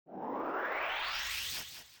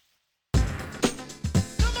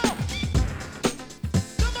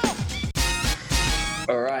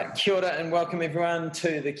Kia ora and welcome everyone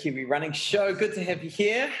to the Kiwi Running Show. Good to have you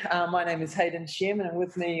here. My name is Hayden Sherman and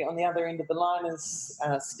with me on the other end of the line is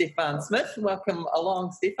Stefan Smith. Welcome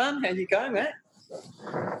along, Stefan. How are you going, mate?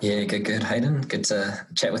 Yeah, good, Hayden. Good to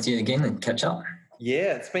chat with you again and catch up.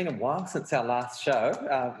 Yeah, it's been a while since our last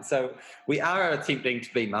show. So we are attempting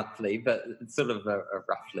to be monthly, but it's sort of a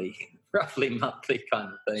roughly monthly kind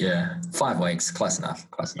of thing. Yeah, 5 weeks, close enough.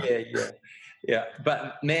 Yeah.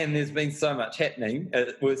 But man, there's been so much happening.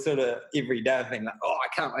 We're sort of every day thinking like, I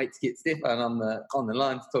can't wait to get Stefan on the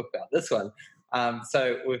line to talk about this one.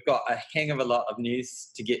 So we've got a hang of a lot of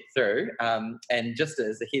news to get through. And just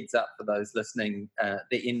as a heads up for those listening, at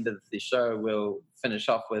the end of the show, we'll finish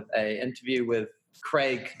off with an interview with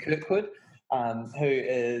Craig Kirkwood,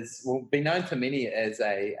 who will be known to many as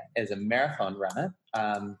a marathon runner.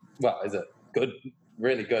 As a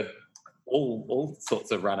really good, all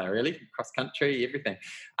sorts of runner, really, cross country, everything.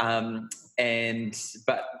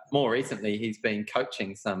 But more recently, he's been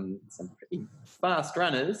coaching some pretty fast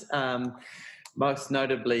runners. Most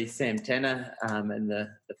notably Sam Tanner in the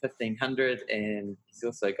 1500, and he's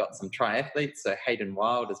also got some triathletes. So Hayden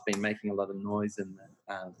Wild has been making a lot of noise in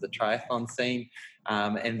the triathlon scene,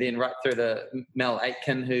 and then right through to Mel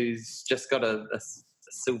Aitken, who's just got a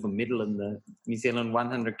silver medal in the New Zealand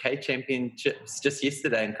 100k championships just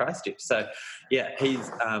yesterday in Christchurch. So yeah, he's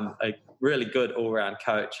a really good all-round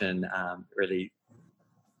coach and really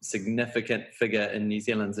significant figure in New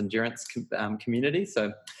Zealand's endurance community.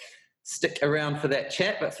 So stick around for that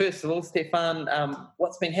chat. But first of all, Stefan,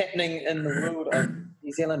 what's been happening in the world of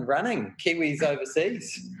New Zealand running? Kiwis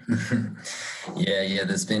overseas? Yeah,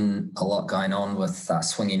 there's been a lot going on with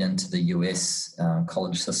swinging into the US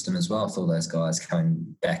college system as well, with all those guys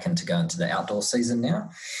coming back and to go into the outdoor season now.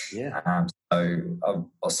 Yeah. So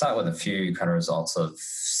I'll start with a few kind of results of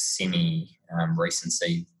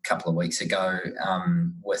recency. A couple of weeks ago,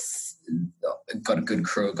 got a good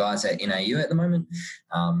crew of guys at NAU at the moment,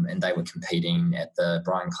 and they were competing at the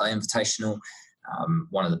Brian Clay Invitational.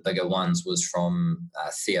 One of the bigger ones was from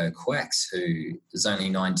Theo Quacks, who is only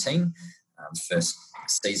 19. First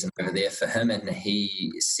season over there for him, and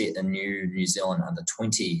he set a New Zealand under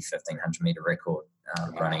 20 1500 metre record,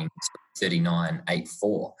 running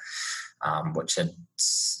 39.84, which had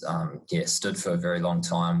stood for a very long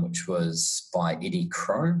time, which was by Eddie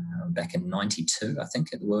Crow back in 92, I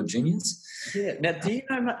think, at the World Juniors. Yeah. Now, do you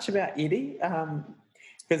know much about Eddie?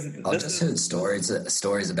 I've just heard stories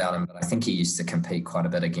about him, but I think he used to compete quite a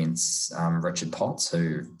bit against Richard Potts,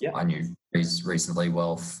 who I knew reasonably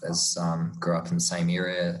well, as grew up in the same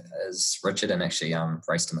area as Richard, and actually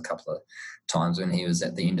raced him a couple of times when he was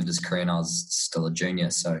at the end of his career and I was still a junior.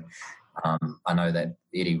 So I know that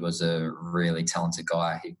Eddie was a really talented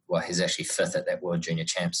guy. He's actually fifth at that World Junior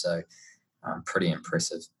Champ, so pretty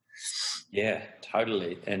impressive. Yeah,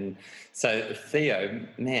 totally. And so Theo,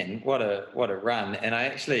 man, what a run. And I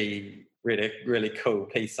actually read a really cool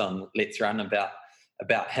piece on Let's Run about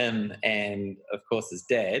him and, of course, his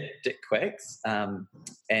dad, Dick Quacks. And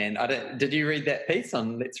did you read that piece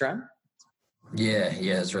on Let's Run? Yeah,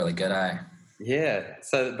 it's really good, eh? Yeah.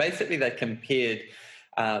 So basically they compared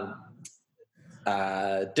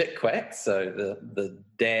Dick Quacks, so the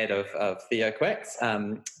dad of Theo Quacks,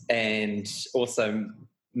 and also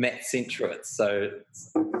Matt Centrowitz. So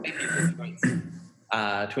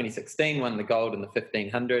 2016 won the gold in the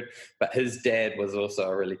 1500, but his dad was also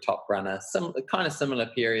a really top runner, kind of similar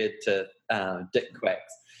period to Dick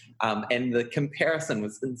Quacks. And the comparison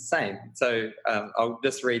was insane. So I'll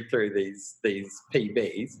just read through these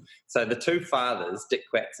PBs. So the two fathers, Dick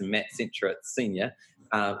Quacks and Matt Centrowitz Sr.,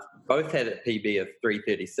 both had a PB of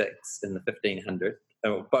 336 in the 1500. They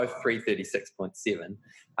were both 336.7,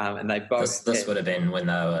 and they both. This would have been when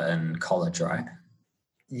they were in college, right?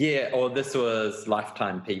 Yeah, or this was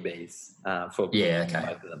lifetime PBs for both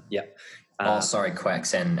of them. Yeah.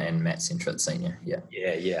 Quacks and Matt Centrowitz Senior. Yeah.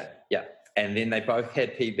 Yeah. And then they both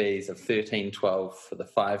had PBs of 13:12 for the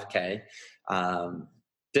 5K.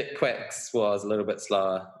 Dick Quacks was a little bit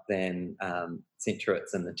slower than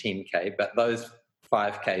Centrowitz in the 10K, but those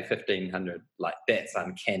 5K, 1500, like that's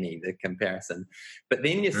uncanny, the comparison. But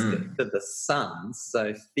then you skip to the sons.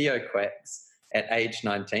 So Theo Quacks at age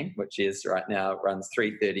 19, which is right now, runs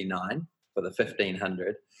 3:39 for the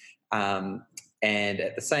 1500. And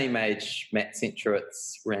at the same age, Matt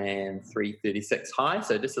Centrowitz ran 3:36 high,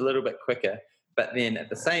 so just a little bit quicker. But then at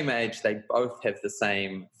the same age, they both have the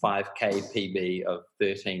same 5K PB of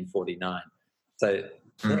 13:49. So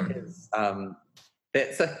that is,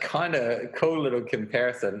 that's a kind of cool little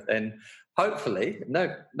comparison. And hopefully,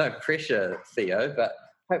 no pressure, Theo, but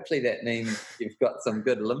hopefully that means you've got some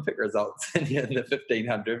good Olympic results in the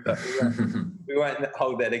 1500, but we won't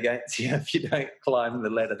hold that against you if you don't climb the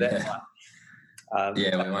ladder that much. We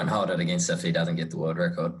won't hold it against if he doesn't get the world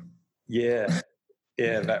record. Yeah,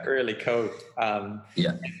 but really cool. And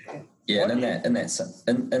in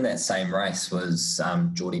that same race was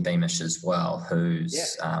Geordie Beamish as well,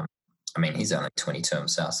 who's he's only 22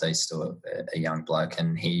 himself, so he's still a young bloke,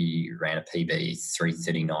 and he ran a PB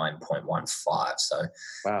 3:39.15, so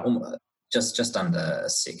just under a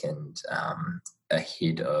second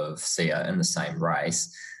ahead of Theo in the same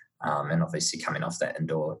race. And obviously coming off that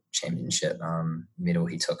indoor championship medal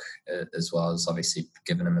he took as well has obviously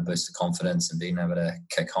given him a boost of confidence and being able to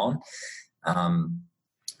kick on.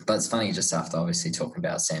 But it's funny, just after obviously talking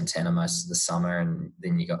about Sam Tanner most of the summer, and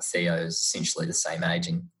then you got Theo, who's essentially the same age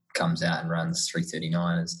and comes out and runs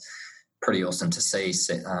 3:39. It's pretty awesome to see.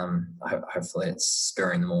 Hopefully it's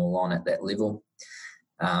spurring them all on at that level.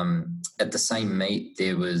 At the same meet,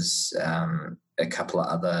 there was a couple of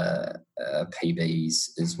other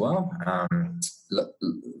PBs as well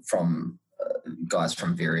from guys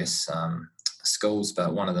from various schools,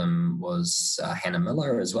 but one of them was Hannah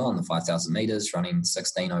Miller as well in the 5,000 metres, running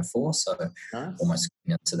 16:04, so almost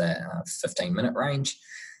into that 15-minute range.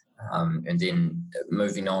 And then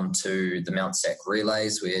moving on to the Mount Sac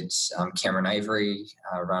relays, we had Cameron Avery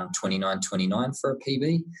run 29:29 for a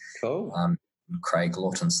PB. Cool. Craig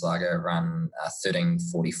Lautenslager run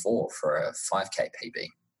 13:44 for a 5K PB.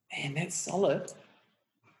 Man, that's solid.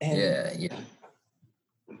 And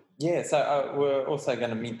Yeah, so we're also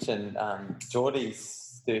going to mention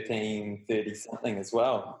Geordie's 13:30 something as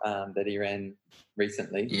well that he ran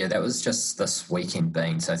recently. Yeah, that was just this weekend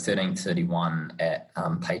so 13:31 at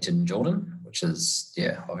Peyton Jordan, which is,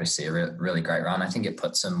 obviously a really great run. I think it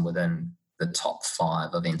puts him within the top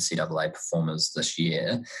 5 of NCAA performers this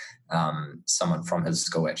year. Someone from his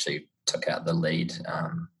school actually took out the lead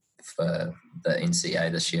for the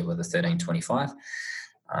NCAA this year with a 13:25.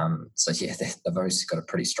 They've obviously got a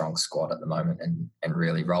pretty strong squad at the moment and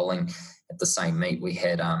really rolling. At the same meet, we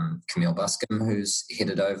had Camille Buscombe, who's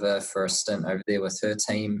headed over for a stint over there with her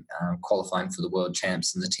team, qualifying for the world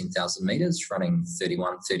champs in the 10,000 metres, running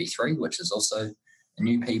 31:33, which is also a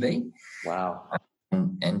new PB. Wow.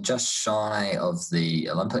 And just shy of the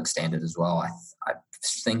Olympic standard as well. I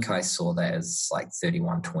think I saw that as like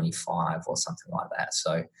 31:25 or something like that.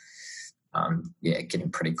 So, getting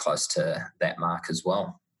pretty close to that mark as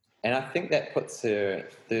well. And I think that puts her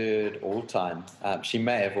third all-time. She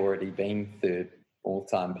may have already been third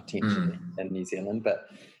all-time potentially in New Zealand. But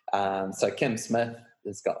so Kim Smith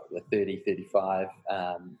has got the 30:35.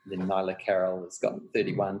 Then Nyla Carroll has got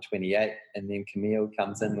 31:28. And then Camille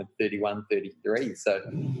comes in with 31:33. So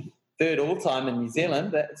third all-time in New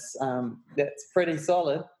Zealand. That's pretty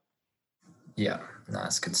solid. Yeah,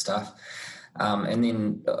 that's good stuff. And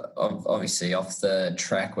then obviously off the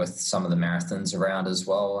track with some of the marathons around as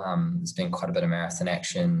well. There's been quite a bit of marathon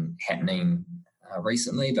action happening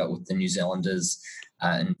recently, but with the New Zealanders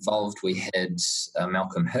involved, we had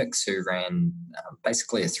Malcolm Hicks, who ran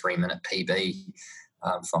basically a 3-minute PB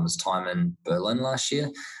from his time in Berlin last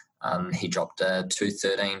year. He dropped a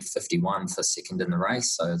 2:13:51 for second in the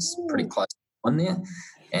race, so it's pretty close to one there,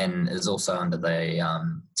 and is also under the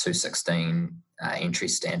 2:16 entry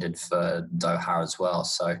standard for Doha as well.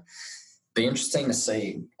 So be interesting to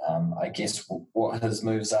see, I guess, what his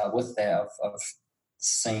moves are with that. I've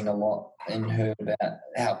seen a lot and heard about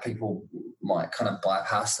how people might kind of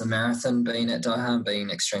bypass the marathon being at Doha and being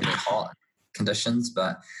extremely hot conditions,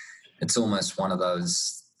 but it's almost one of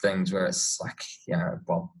those things where it's like, I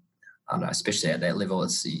don't know, especially at that level,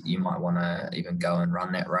 you might want to even go and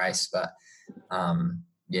run that race, but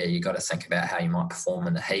you got to think about how you might perform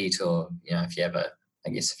in the heat, or if you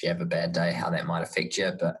have a bad day, how that might affect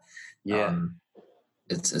you. But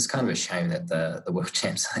it's kind of a shame that the world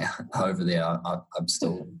champs are over there. I'm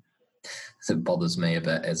still, it bothers me a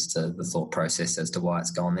bit as to the thought process as to why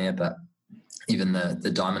it's gone there. But even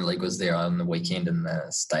the Diamond League was there on the weekend, and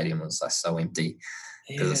the stadium was like so empty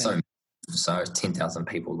because it's so 10,000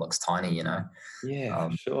 people looks tiny, Yeah,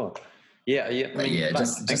 sure. Yeah.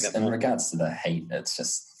 Just in regards to the heat, it's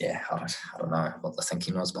just, I don't know what the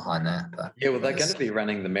thinking was behind that. But they're going to be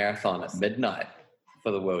running the marathon at midnight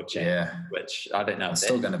for the world champ, which I don't know. It's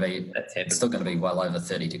still going to be well over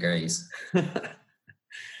 30 degrees.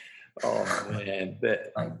 Oh man,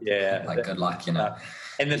 good luck, And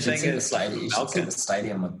the thing is, you should see the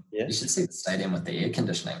stadium with the air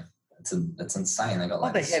conditioning. It's insane. They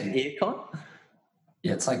got they have aircon.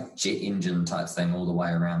 Yeah, it's like jet engine type thing all the way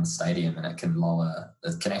around the stadium, and it can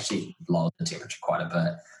actually lower the temperature quite a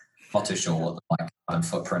bit. Not too sure what the carbon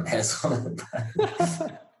footprint has on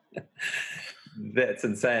it. That's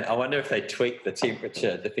insane. I wonder if they tweak the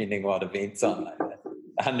temperature depending what events on, like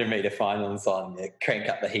 100-meter finals on, they crank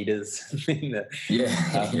up the heaters. And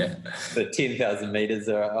the 10,000 meters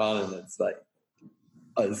are on, and it's like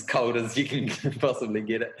as cold as you can possibly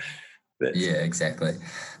get it. Exactly.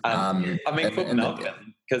 For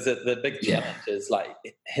Malcolm, because the big challenge is like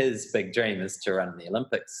his big dream is to run the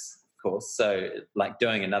Olympics, of course. So like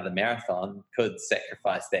doing another marathon could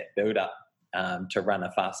sacrifice that build up to run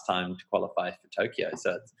a fast time to qualify for Tokyo.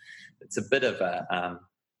 So it's a bit of a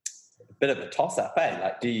toss up, eh?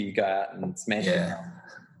 Like, do you go out and smash it?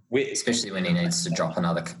 Especially when he needs to drop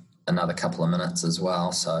another couple of minutes as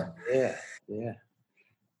well. So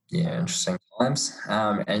interesting times.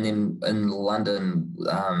 And then in London,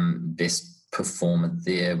 best performer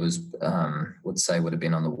there was would have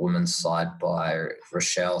been on the women's side by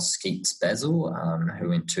Rochelle Skeets-Basil, who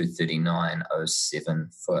went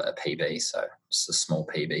 2:39.07 for a PB. So just a small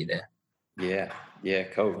PB there. Yeah,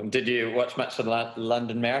 cool. And did you watch much of the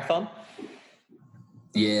London Marathon?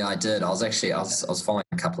 Yeah, I did. I was following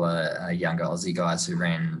a couple of younger Aussie guys who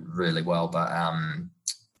ran really well, but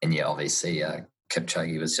obviously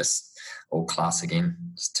Kipchoge was just all class again.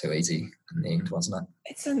 Just too easy in the end, wasn't it?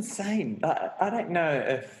 It's insane. I don't know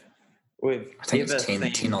if we've I think it's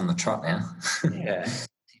 10 on the trot now. Yeah. 10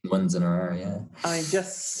 wins in a row, yeah. I mean,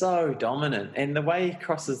 just so dominant. And the way he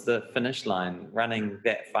crosses the finish line running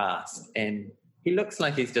that fast, and he looks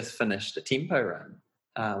like he's just finished a tempo run.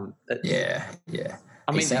 I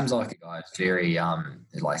mean, he seems like a guy who's very,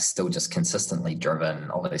 still just consistently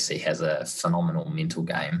driven. Obviously, has a phenomenal mental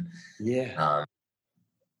game. Yeah.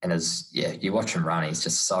 And you watch him run, he's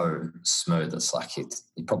just so smooth. It's like he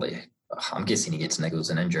probably, I'm guessing he gets niggles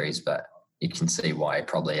and injuries, but you can see why he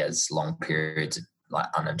probably has long periods of like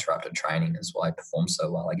uninterrupted training is why he performs so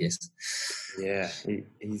well, I guess. Yeah,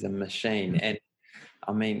 he's a machine. And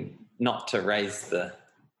I mean, not to raise the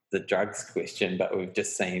drugs question, but we've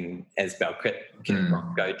just seen Asbel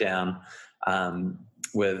Kiprop go down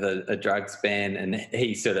with a drugs ban, and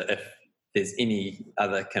he sort of, if there's any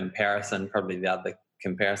other comparison, probably the other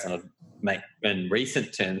comparison I'd make in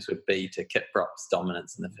recent terms would be to Kiprop's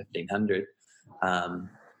dominance in the 1500.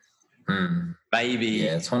 Maybe.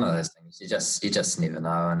 Yeah, it's one of those things you just never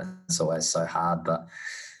know, and it's always so hard. But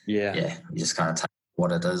you just kind of take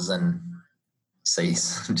what it is and see,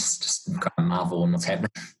 just kind of marvel on what's happening.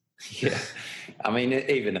 Yeah, I mean,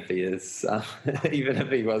 even if he is, even if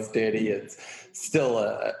he was dirty, it's still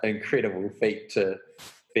an incredible feat to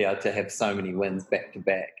be able to have so many wins back to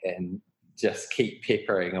back and just keep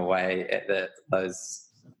peppering away at those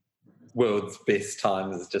world's best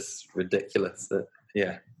times is just ridiculous. And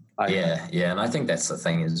I think that's the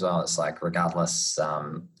thing as well. It's like regardless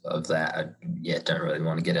of that, I don't really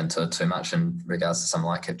want to get into it too much in regards to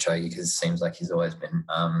someone like Kipchoge because it seems like he's always been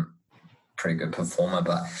pretty good performer,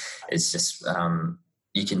 but it's just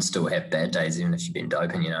you can still have bad days even if you've been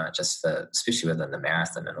doping, especially within the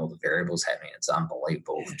marathon and all the variables happening. It's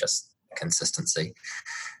unbelievable, just consistency.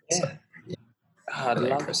 Yeah. I'd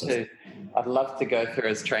love to go through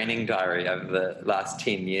his training diary over the last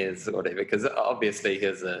 10 years or whatever, because obviously he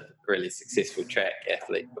was a really successful track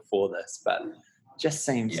athlete before this, but just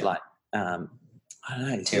seems like I don't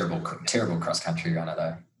know. Terrible cross-country runner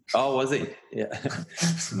though. Oh, was he? Yeah.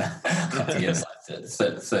 He was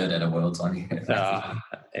like third at a Worlds on you.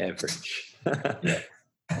 Average.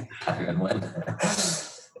 Can't even win.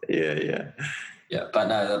 Yeah, but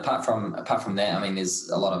no, apart from that, I mean, there's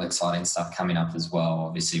a lot of exciting stuff coming up as well,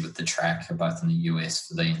 obviously with the track, both in the US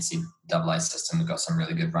for the NCAA system. We've got some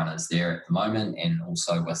really good runners there at the moment, and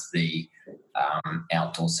also with the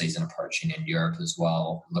outdoor season approaching in Europe as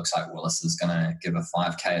well. Looks like Willis is going to give a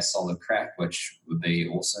 5K a solid crack, which would be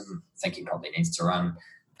awesome. I think he probably needs to run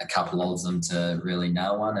a couple of them to really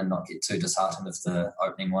nail one and not get too disheartened if the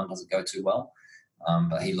opening one doesn't go too well.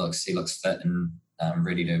 But he looks fit and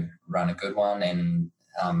ready to run a good one, and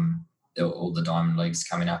all the Diamond Leagues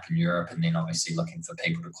coming up in Europe, and then obviously looking for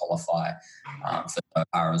people to qualify for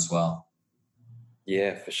Doha as well.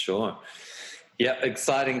 Yeah, for sure. Yeah,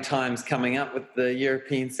 exciting times coming up with the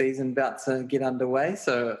European season about to get underway.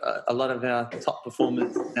 So a lot of our top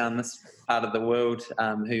performers down this part of the world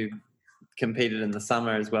who competed in the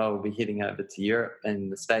summer as well will be heading over to Europe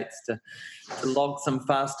and the States to log some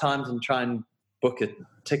fast times and try and book a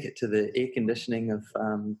ticket to the air conditioning of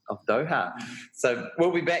Doha. So we'll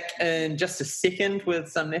be back in just a second with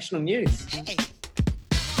some national news.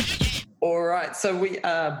 All right, so we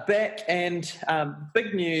are back, and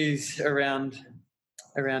big news around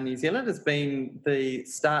New Zealand has been the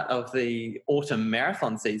start of the autumn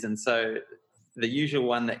marathon season. So the usual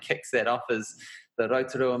one that kicks that off is the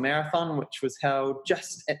Rotorua Marathon, which was held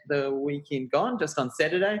just at the weekend gone, just on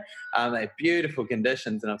Saturday. They had beautiful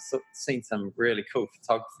conditions, and I've seen some really cool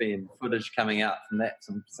photography and footage coming out from that,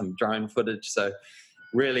 some drone footage. So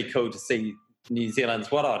really cool to see New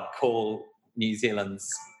Zealand's, what I'd call New Zealand's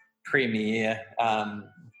premier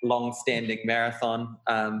long-standing marathon.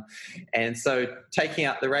 And so taking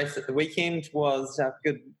out the race at the weekend was our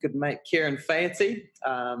good mate Kieran Faherty.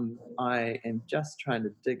 I am just trying to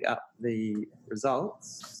dig up the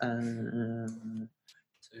results.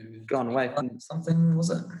 Gone away from something, was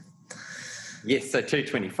it? Yes, so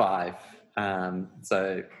 2:25.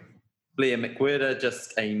 So Blair McWhirter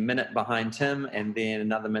just a minute behind him, and then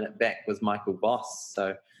another minute back was Michael Voss.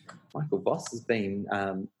 So Michael Voss has been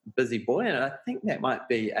a busy boy, and I think that might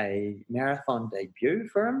be a marathon debut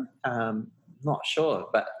for him. Not sure,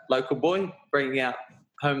 but local boy bringing out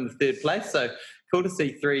home the third place. So cool to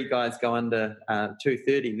see three guys go under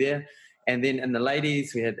 2:30 there. And then in the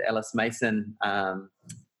ladies, we had Alice Mason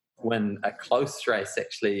win a close race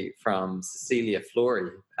actually from Cecilia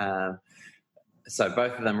Flory. So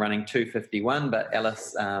both of them running 2:51, but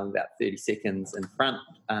Alice about 30 seconds in front.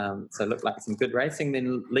 So it looked like some good racing.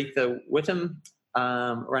 Then Letha Whittam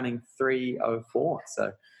running 3:04.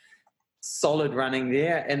 So solid running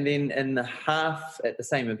there. And then in the half at the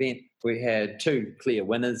same event, we had two clear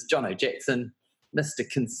winners. Jono Jackson, Mr.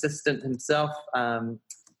 Consistent himself,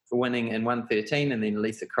 winning in 1:13, and then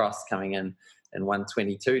Lisa Cross coming in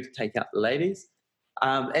 1:22 to take out the ladies.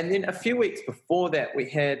 And then a few weeks before that, we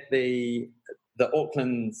had the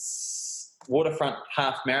Auckland's Waterfront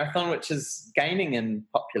Half Marathon, which is gaining in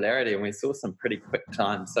popularity, and we saw some pretty quick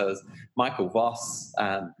times. So it was Michael Voss,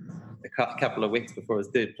 a couple of weeks before his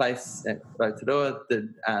third place at Rotorua,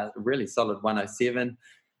 did a really solid 1:07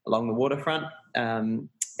 along the waterfront, and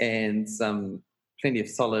plenty of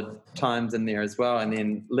solid times in there as well. And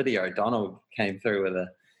then Lydia O'Donnell came through with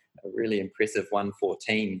a really impressive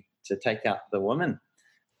 1:14 to take out the women.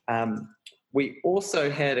 We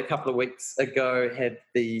also had a couple of weeks ago had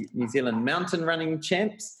the New Zealand Mountain Running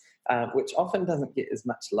Champs, which often doesn't get as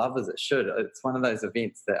much love as it should. It's one of those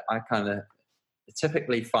events that I kind of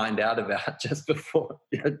typically find out about just before,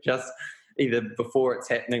 just either before it's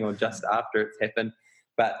happening or just after it's happened.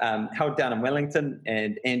 But held down in Wellington,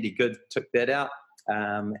 and Andy Good took that out,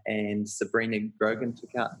 and Sabrina Grogan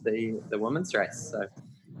took out the women's race. So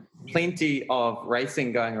plenty of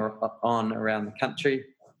racing going on around the country.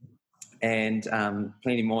 And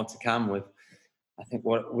plenty more to come with, I think,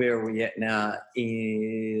 where are we at now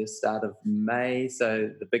is start of May.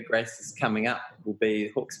 So the big races coming up will be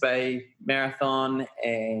Hawke's Bay Marathon,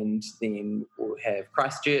 and then we'll have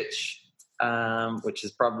Christchurch, which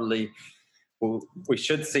is probably, we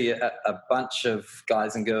should see a bunch of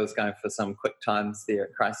guys and girls going for some quick times there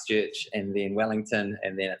at Christchurch, and then Wellington,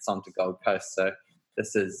 and then it's on to Gold Coast. So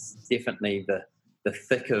this is definitely the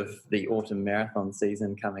thick of the autumn marathon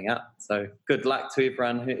season coming up. So good luck to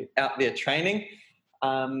everyone who out there training.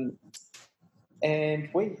 And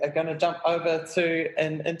we are going to jump over to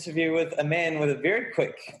an interview with a man with a very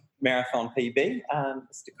quick marathon PB,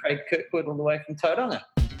 Mr. Craig Kirkwood, all the way from Tauranga.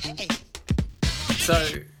 Hey. So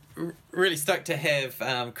really stoked to have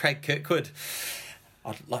Craig Kirkwood,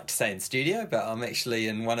 I'd like to say in studio, but I'm actually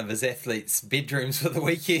in one of his athletes' bedrooms for the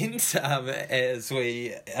weekend, as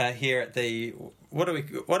we are here at the, what do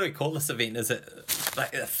we call this event? Is it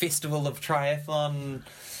like a festival of triathlon,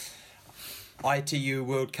 ITU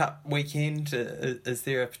World Cup weekend? Is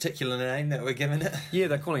there a particular name that we're giving it? Yeah,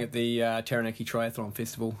 they're calling it the Taranaki Triathlon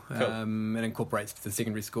Festival. Cool. It incorporates the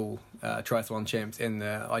secondary school triathlon champs and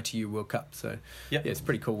the ITU World Cup. So yeah, it's a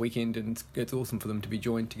pretty cool weekend, and it's awesome for them to be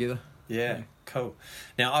joined together. Yeah, cool.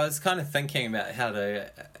 Now, I was kind of thinking about how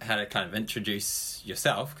to kind of introduce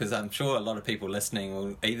yourself, because I'm sure a lot of people listening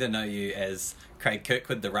will either know you as Craig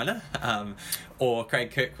Kirkwood, the runner, or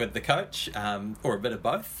Craig Kirkwood, the coach, or a bit of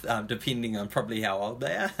both, depending on probably how old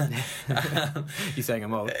they are. You're saying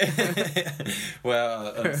I'm old?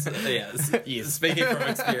 Well, yes, speaking from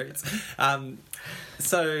experience.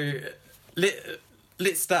 So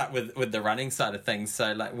let's start with the running side of things.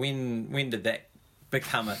 So, like, when did that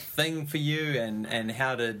become a thing for you, and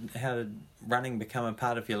how did running become a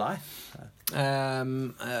part of your life?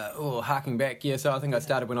 Harking back, so I think I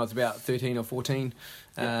started when I was about 13 or 14,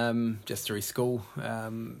 just through school.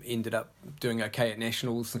 Ended up doing okay at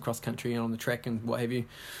nationals and cross country and on the track and what have you.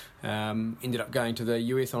 Ended up going to the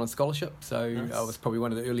US on a scholarship, so nice. I was probably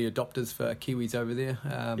one of the early adopters for Kiwis over there.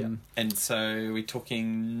 And so we're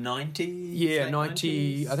talking 90? Yeah,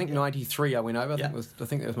 90. 90s? I think 93 I went over. I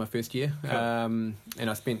think that was my first year. Cool. And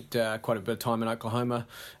I spent quite a bit of time in Oklahoma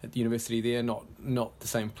at the university there, not the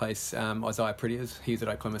same place Isaiah Pretty is. He's at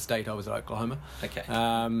Oklahoma State, I was at Oklahoma. Okay.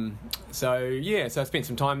 So I spent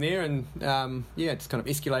some time there, and just kind of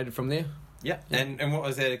escalated from there. Yeah. And what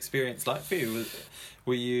was that experience like for you?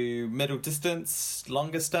 Were you middle distance,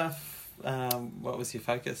 longer stuff? What was your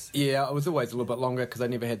focus? Yeah, I was always a little bit longer because I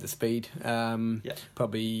never had the speed.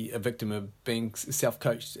 Probably a victim of being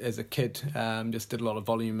self-coached as a kid. Just did a lot of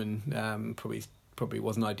volume and probably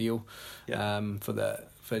wasn't ideal for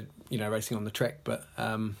racing on the track. But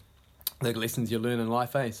the lessons you learn in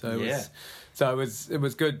life, eh? So it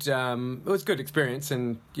was good. It was good experience,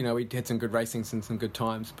 and we had some good racings and some good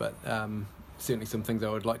times, but. Certainly some things I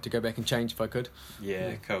would like to go back and change if I could.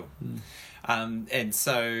 Yeah, cool. And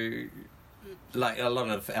so, like a lot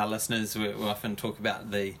of our listeners, we often talk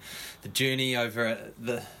about the journey over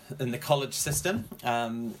in the college system.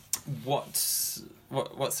 What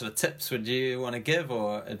sort of tips would you want to give,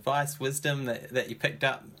 or advice, wisdom that you picked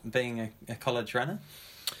up being a college runner?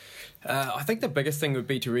 I think the biggest thing would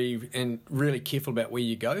be to be really careful about where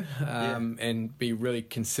you go, and be really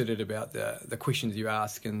considered about the questions you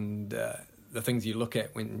ask and the things you look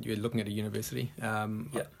at when you're looking at a university.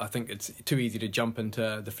 I think it's too easy to jump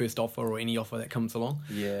into the first offer or any offer that comes along.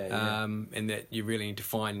 And that you really need to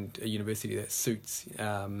find a university that suits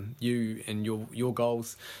you and your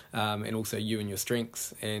goals, and also you and your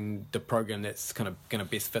strengths, and the program that's kind of going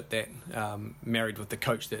to best fit that, married with the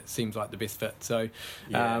coach that seems like the best fit. So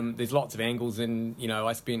there's lots of angles, and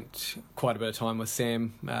I spent quite a bit of time with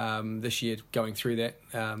Sam this year going through that.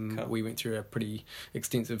 Cool. We went through a pretty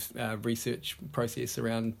extensive research process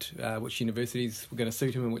around which universities were going to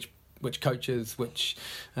suit him, and which coaches, which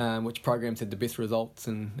programs had the best results,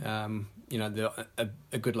 and a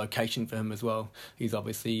good location for him as well. He's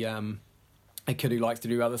obviously a kid who likes to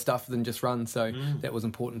do other stuff than just run, so that was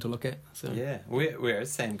important to look at. So where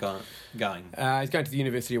is Sam going? He's going to the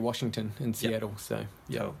University of Washington in Seattle. So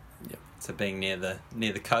Cool. So being near the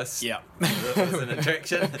coast, was an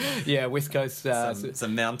attraction. West Coast,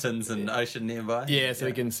 some mountains and ocean nearby. So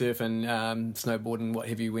he can surf and snowboard and what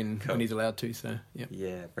have you when he's allowed to. So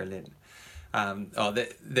brilliant.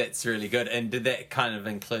 That's really good. And did that kind of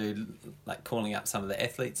include like calling up some of the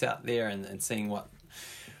athletes out there and seeing what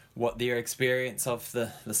their experience of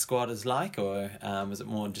the squad is like, or was it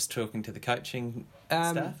more just talking to the coaching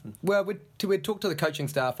staff? Well, we'd talked to the coaching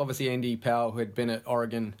staff. Obviously, Andy Powell, who had been at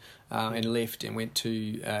Oregon and left and went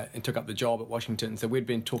to and took up the job at Washington. So we'd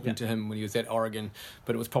been talking to him when he was at Oregon,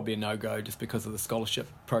 but it was probably a no-go just because of the scholarship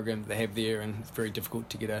program that they have there, and it's very difficult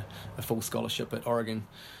to get a full scholarship at Oregon.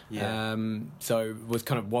 So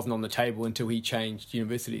it wasn't on the table until he changed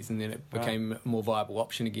universities, and then it became a more viable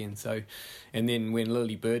option again. So, and then when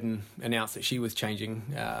Lily Burden announced that she was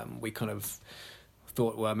changing, we kind of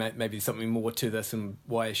thought, well, maybe there's something more to this, and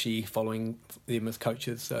why is she following them as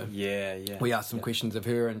coaches? So we asked some questions of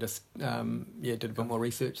her and just did a bit more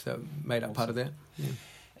research, so made up part of that.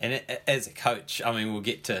 And as a coach, I mean, we'll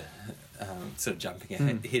get to sort of jumping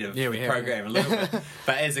ahead of the program a little bit,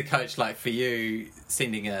 but as a coach, like for you,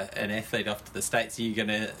 sending an athlete off to the States, are you going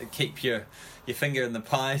to keep your finger in the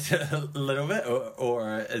pie a little bit,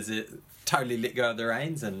 or is it totally let go of the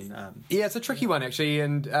reins? And it's a tricky one actually,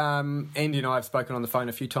 and Andy and I have spoken on the phone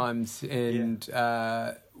a few times, and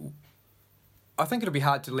I think it'll be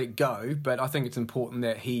hard to let go, but I think it's important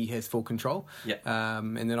that he has full control,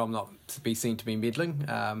 and that I'm not to be seen to be meddling,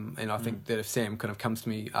 and I think that if Sam kind of comes to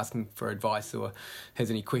me asking for advice or has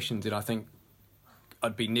any questions, then I think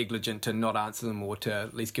I'd be negligent to not answer them, or to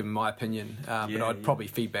at least give him my opinion, but I'd probably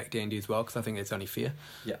feedback to Andy as well, because I think that's only fair.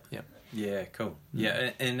 Yeah, cool.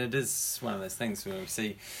 And it is one of those things where we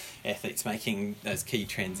see athletes making those key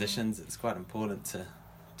transitions. It's quite important to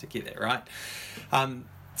get that right.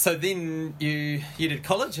 So then you did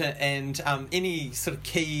college, and any sort of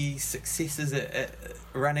key successes at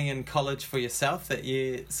running in college for yourself that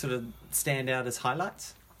you sort of stand out as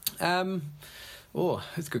highlights?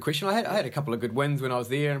 That's a good question. I had a couple of good wins when I was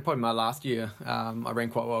there, and probably my last year I ran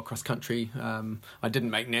quite well cross country. I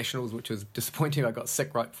didn't make nationals, which was disappointing. I got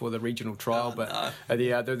sick right before the regional trial, there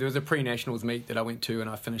was a pre-nationals meet that I went to, and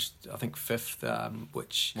I finished, I think, 5th,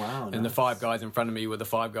 and the 5 guys in front of me were the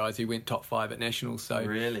 5 guys who went top 5 at nationals. So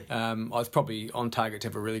really, I was probably on target to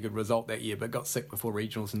have a really good result that year, but got sick before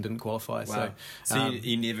regionals and didn't qualify. Wow. So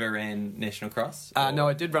you never ran national cross? No,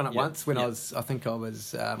 I did run it once when I was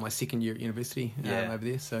my second year at university. Over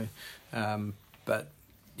there, so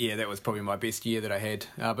that was probably my best year that I had.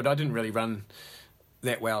 But I didn't really run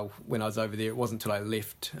that well when I was over there. It wasn't until I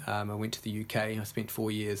left. I went to the UK. I spent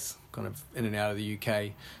 4 years kind of in and out of the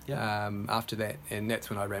UK after that, and that's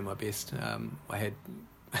when I ran my best. I had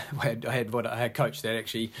coach that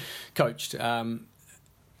actually coached.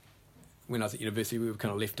 When I was at university, we were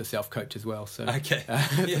kind of left to self-coach as well. So okay,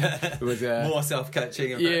 it was more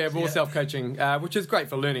self-coaching. Self-coaching, which is great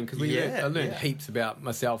for learning, because I learned heaps about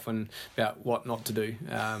myself and about what not to do,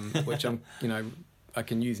 which I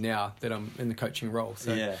can use now that I'm in the coaching role.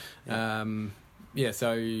 So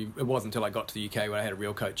so it wasn't until I got to the UK where I had a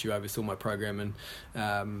real coach who oversaw my program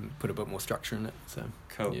and put a bit more structure in it. So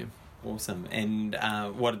cool. Yeah. Awesome. And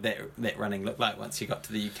what did that running look like once you got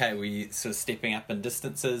to the UK? Were you sort of stepping up in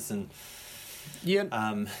distances and?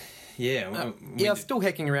 I was still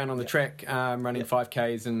hacking around on the track, running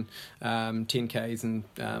 5Ks and 10Ks, and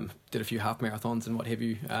did a few half marathons and what have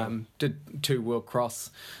you. Did 2 World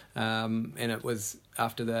Cross, and it was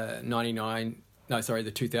after the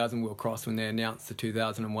 2000 World Cross, when they announced the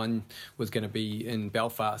 2001 was going to be in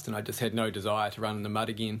Belfast, and I just had no desire to run in the mud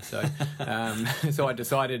again. So so I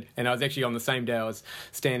decided, and I was actually on the same day, I was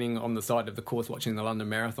standing on the side of the course watching the London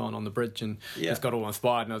Marathon on the bridge, and just got all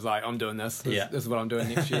inspired, and I was like, I'm doing this. This is what I'm doing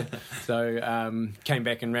next year. So came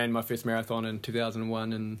back and ran my first marathon in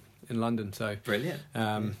 2001 in London. So brilliant.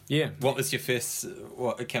 What was your first?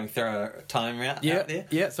 Can we throw a time out there?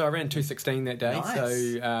 Yeah. So I ran 2:16 that day. Nice. So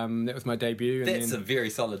that was my debut. That's a very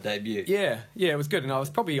solid debut. Yeah, it was good, and I was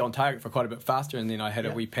probably on target for quite a bit faster. And then I had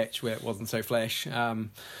a wee patch where it wasn't so flash.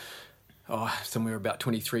 Somewhere about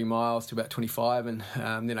 23 miles to about 25, and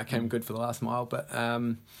then I came good for the last mile. But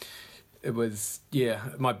it was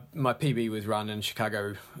my PB was run in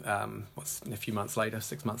Chicago. A few months later,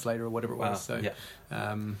 6 months later, or whatever it was. So.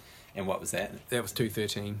 And what was that? That was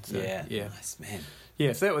 2:13. So, nice, man.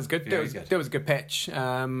 Yeah, so that was good. That was a good patch.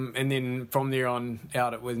 And then from there on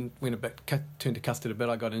out, it went a bit, turned to custard a bit.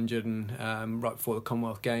 I got injured and right before the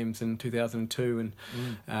Commonwealth Games in 2002,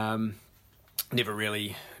 and never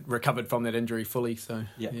really recovered from that injury fully. So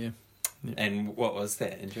yeah. And what was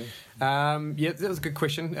that injury? That was a good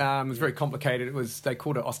question. It was very complicated. They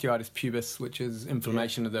called it osteitis pubis, which is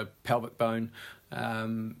inflammation of the pelvic bone,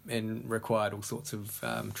 and required all sorts of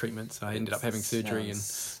treatments. I ended up having surgery, and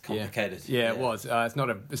complicated. It was. It's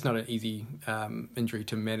not an easy injury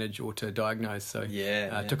to manage or to diagnose. So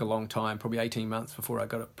it took a long time, probably 18 months before I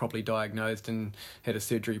got it properly diagnosed and had a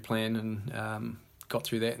surgery plan, and got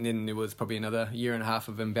through that. And then there was probably another year and a half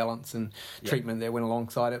of imbalance and treatment that went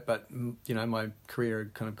alongside it. But my career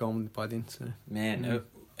had kind of gone by then. So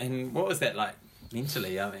and what was that like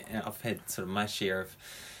mentally? I mean, I've had sort of my share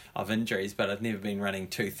of injuries, but I've never been running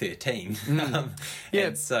 2:13.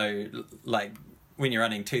 And so like when you're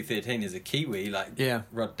running 2:13 as a Kiwi,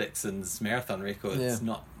 Rod Dixon's marathon record, it's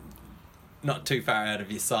not too far out of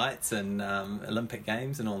your sights, and Olympic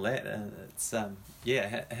Games and all that. It's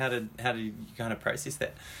how did you kind of process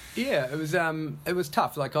that? Yeah, it was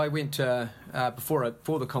tough. Like I went before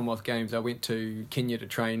the Commonwealth Games, I went to Kenya to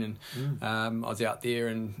train, and I was out there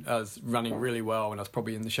and I was running really well, and I was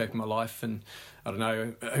probably in the shape of my life. And I don't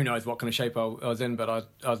know, who knows what kind of shape I was in, but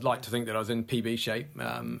I'd like to think that I was in PB shape.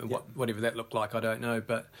 Whatever that looked like, I don't know.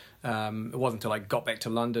 But it wasn't until I got back to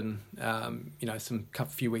London,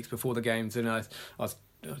 few weeks before the games, and I was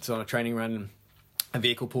on a training run, and a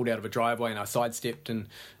vehicle pulled out of a driveway, and I sidestepped and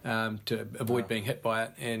to avoid being hit by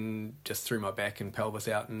it, and just threw my back and pelvis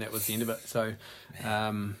out, and that was the end of it. So,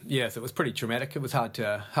 so it was pretty traumatic. It was hard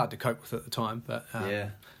to cope with at the time, but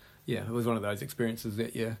it was one of those experiences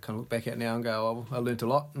that you kind of look back at now and go, I learnt a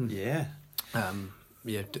lot. And,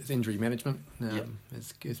 injury management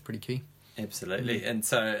is pretty key. Absolutely. And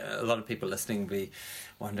so a lot of people listening will be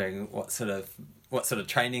wondering what sort of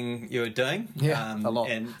training you were doing. A lot.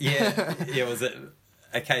 And was it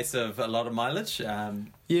a case of a lot of mileage? I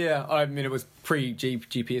mean, it was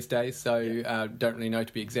pre-GPS days, so don't really know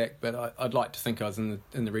to be exact, but I'd like to think I was in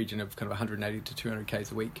the region of kind of 180 to 200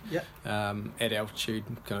 k's a week. At altitude,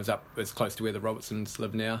 kind of was up as close to where the Robertsons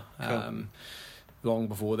live now. Cool. Long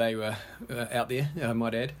before they were out there, I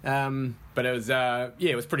might add. But it was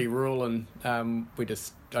it was pretty rural, and I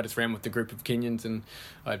just ran with the group of Kenyans, and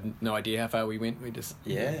I had no idea how far we went. We just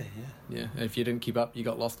if you didn't keep up, you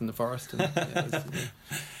got lost in the forest.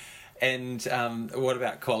 And what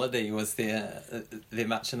about quality? Was there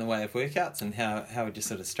much in the way of workouts, and how would you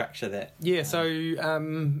sort of structure that? So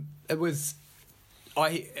it was.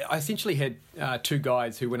 I essentially had 2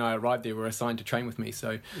 guys who, when I arrived there, were assigned to train with me.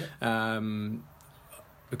 So.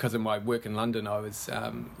 Because of my work in London, I was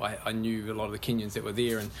I knew a lot of the Kenyans that were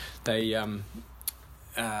there, and they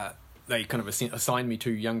they kind of assigned me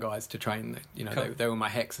 2 young guys to train. You know, Cool. they were my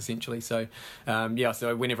hacks essentially. So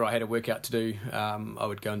so whenever I had a workout to do, I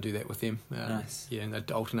would go and do that with them. Nice. Yeah, and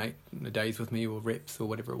they'd alternate the days with me or reps or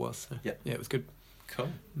whatever it was. So, Yep. yeah, it was good. Cool.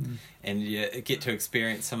 And you get to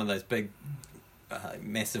experience some of those big,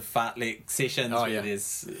 massive fartlek sessions Oh, where yeah.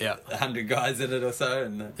 there's Yeah. 100 guys in it or so.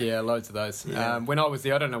 And Yeah, loads of those. Yeah. When I was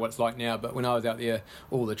there, I don't know what it's like now, but when I was out there,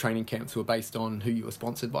 all the training camps were based on who you were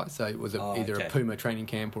sponsored by. So it was either okay. a Puma training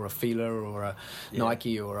camp or a Fila or a Yeah.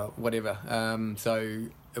 Nike or a whatever. So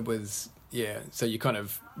it was, so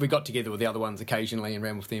we got together with the other ones occasionally and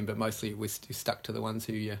ran with them, but mostly we stuck to the ones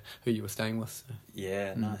who you were staying with. So.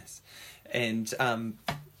 yeah, nice. And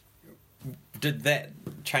did that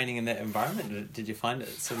training in that environment, did you find it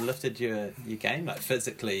sort of lifted your game, like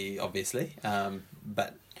physically, obviously,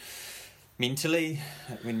 but mentally,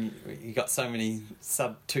 when you got so many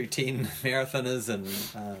sub 2:10 marathoners and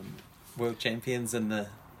world champions in the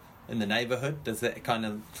neighbourhood, does that kind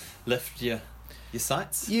of lift your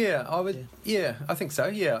sights? Yeah, I would. Yeah, I think so.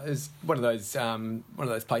 Yeah, it's one of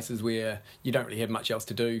those places where you don't really have much else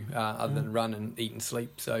to do other than run and eat and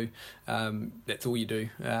sleep. So that's all you do,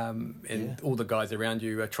 and all the guys around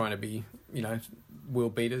you are trying to be,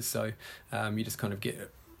 world beaters. So you just kind of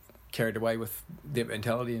get carried away with their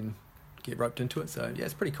mentality and get roped into it. So yeah,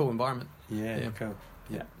 it's a pretty cool environment. Yeah. Cool.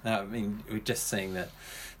 Yeah, no, I mean, we're just seeing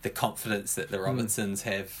the confidence that the Robertsons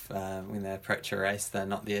have when they approach a race. They're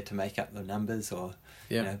not there to make up the numbers or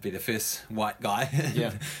be the first white guy.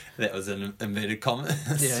 Yeah, that was an inverted comma.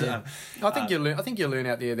 Yeah. I think you learn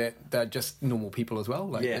out there that they're just normal people as well.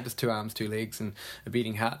 Like they're just 2 arms, 2 legs, and a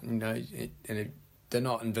beating heart. They're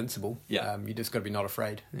not invincible. Yeah, you just got to be not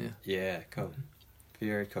afraid. Yeah. Yeah. Cool.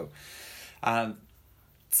 Very cool.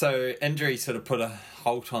 So injury sort of put a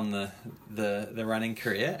halt on the running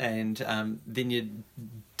career, and then you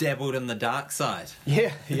dabbled in the dark side.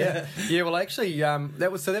 Yeah. Well, actually, that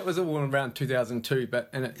was all around 2002.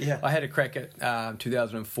 But I had a crack at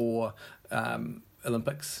 2004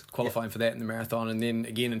 Olympics, qualifying for that in the marathon, and then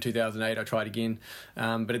again in 2008 I tried again,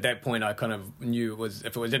 but at that point I kind of knew if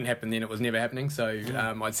it didn't happen then it was never happening. So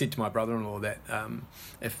I said to my brother-in-law that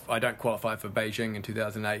if I don't qualify for Beijing in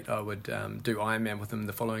 2008 I would do Ironman with him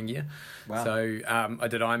the following year. Wow. So I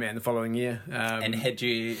did Ironman the following year. And had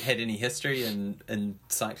you had any history in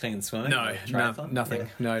cycling and swimming? No, nothing. Yeah.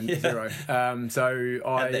 No, zero. So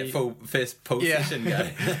how'd that first pull session go?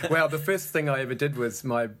 Well, the first thing I ever did was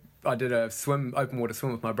I did a open water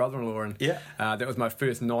swim with my brother-in-law, and that was my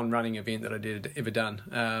first non-running event that I'd ever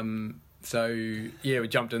done. So we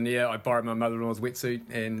jumped in there. I borrowed my mother-in-law's wetsuit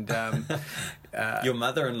and your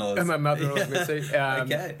mother-in-law's. My mother-in-law's wetsuit.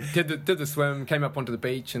 Okay. Did the swim, came up onto the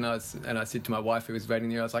beach, and I said to my wife who was waiting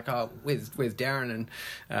there, I was like, "Oh, where's Darren?"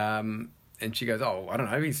 And she goes, "Oh, I don't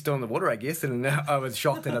know. He's still in the water, I guess." And I was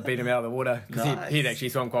shocked that I beat him out of the water because he'd actually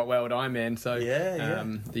swum quite well at Ironman. So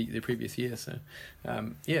the previous year. So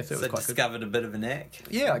so it was quite discovered good. a bit of a knack.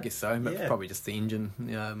 Yeah, I guess so. But probably just the engine.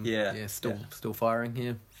 Still firing.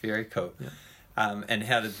 Yeah. Very cool. Yeah. And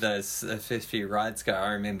how did those first few rides go?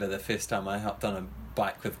 I remember the first time I hopped on a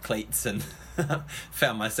bike with cleats and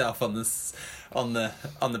found myself on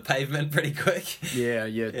the pavement pretty quick. Yeah.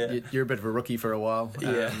 You're a bit of a rookie for a while.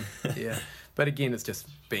 Yeah. But again, it's just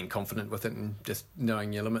being confident with it and just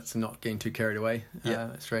knowing your limits and not getting too carried away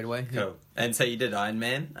straight away. Cool. And so you did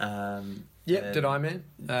Ironman. Did Ironman.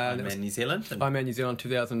 Ironman New Zealand. Ironman New Zealand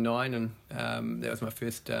 2009, and that was my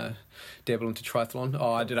first dabble into triathlon.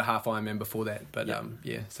 Oh, I did a half Ironman before that, but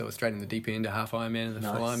so I was straight in the deep end, a half Ironman and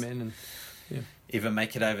a full Ironman, and Ever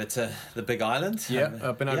make it over to the Big Island? Yeah,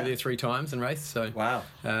 I've been over there 3 times and raced. So wow.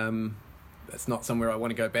 It's not somewhere I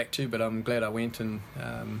want to go back to, but I'm glad I went and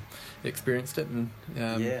experienced it. And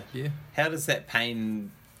How does that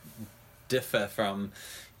pain differ from,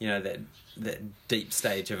 that deep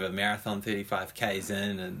stage of a marathon, 35 k's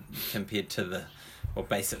in, and compared to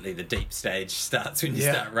basically the deep stage starts when you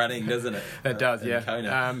start running, doesn't it? It does, yeah.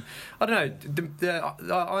 Kona. I don't know. The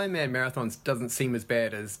Ironman marathons doesn't seem as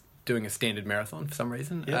bad as doing a standard marathon for some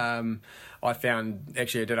reason. I found I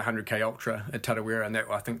did a 100k ultra at Tarawera, and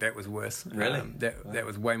I think that was worse. Really? That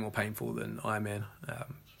was way more painful than Ironman.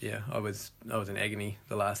 I was in agony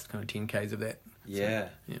the last kind of 10k's of that. Yeah.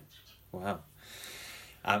 So, wow.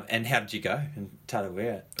 And how did you go in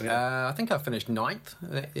Tarawera? I think I finished 9th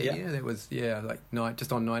that year. That was like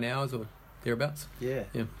just on 9 hours or thereabouts. Yeah.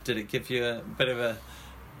 Did it give you a bit of a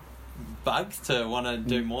bug to want to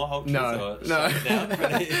do more ultras? No,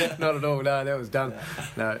 not at all. No, that was done.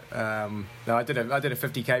 No, I did a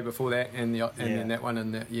 50k before that, and then that one,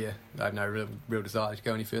 and I had no real desire to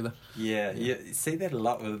go any further. Yeah, you see that a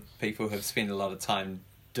lot with people who've spent a lot of time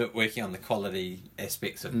working on the quality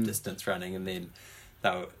aspects of distance running, and then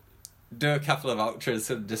they'll do a couple of ultras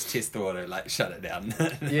and just test the water, like shut it down.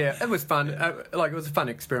 Yeah, it was fun. It was a fun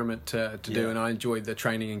experiment to do, and I enjoyed the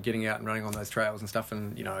training and getting out and running on those trails and stuff.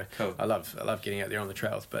 And Cool. I love getting out there on the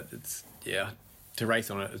trails, but it's to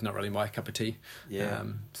race on it is not really my cup of tea. Yeah.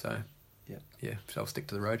 So I'll stick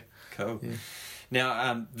to the road. Cool. Yeah.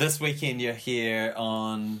 Now, this weekend you're here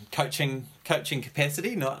on coaching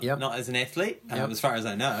capacity, not as an athlete, as far as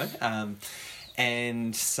I know.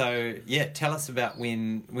 And so, tell us about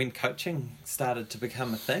when coaching started to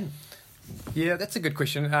become a thing. Yeah, that's a good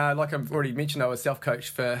question. Like I've already mentioned, I was self-coached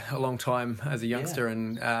for a long time as a youngster,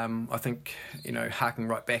 and I think, harking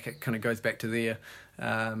right back, it kind of goes back to there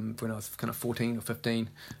when I was kind of 14 or 15.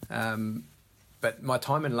 But my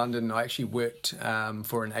time in London, I actually worked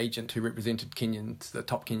for an agent who represented Kenyans, the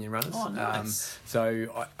top Kenyan runners. Oh, nice.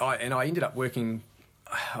 So I ended up working,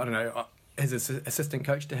 I don't know, as an assistant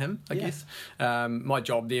coach to him, I guess. My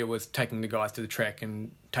job there was taking the guys to the track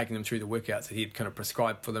and taking them through the workouts that he'd kind of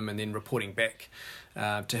prescribed for them, and then reporting back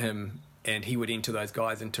to him. And he would enter those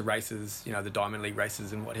guys into races, the Diamond League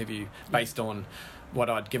races and what have you, based on what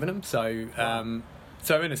I'd given him. So,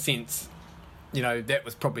 so in a sense, that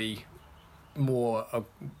was probably more of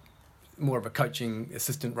a coaching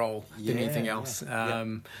assistant role than anything else.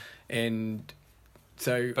 And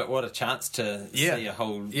so, but what a chance to see a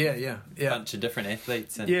whole bunch of different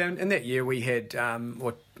athletes. And that year we had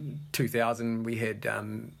 2000 we had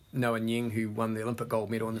Noah Nying, who won the Olympic gold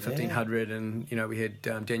medal in the 1500, and we had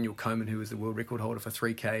Daniel Coleman, who was the world record holder for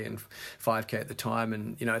 3K and 5K at the time,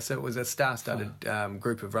 and so it was a star-studded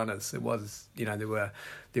group of runners. It was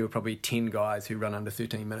there were probably 10 guys who run under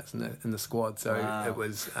 13 minutes in the squad. So it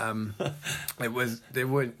was there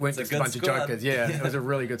weren't just a bunch of jokers. Yeah, it was a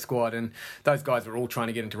really good squad, and those guys were all trying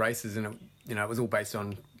to get into races, and it was all based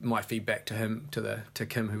on my feedback to him, to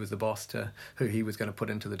Kim, who was the boss, to who he was going to put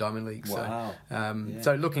into the Diamond League. Wow.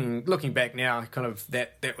 So looking back now, kind of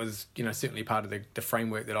that was certainly part of the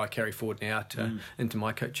framework that I carry forward now into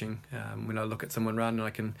my coaching. When I look at someone run, I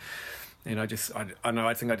can. And I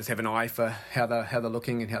think I just have an eye for how they're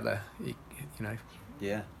looking and how they're,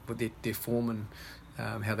 with their form and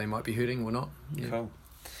how they might be hurting or not. Yeah. Cool.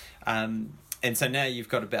 And so now you've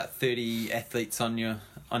got about 30 athletes on your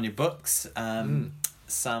books.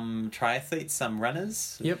 Some triathletes, some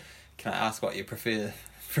runners. Yep. Can I ask what you prefer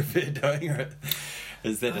doing, or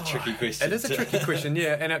is that a tricky question? It is a tricky question,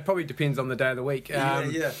 and it probably depends on the day of the week.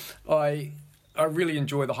 I really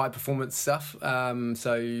enjoy the high performance stuff.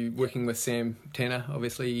 So working with Sam Tanner,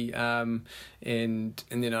 obviously, and then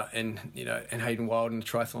and Hayden Wild in the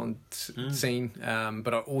triathlon scene.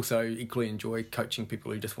 But I also equally enjoy coaching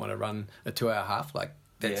people who just want to run a 2-hour half. Like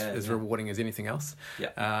that's as rewarding as anything else.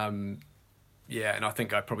 And I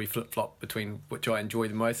think I probably flip flop between which I enjoy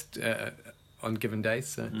the most on given days.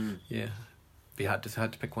 So be hard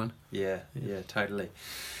to pick one. Yeah, totally.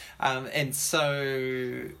 And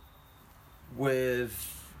so. With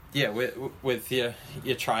your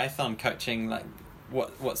triathlon coaching, like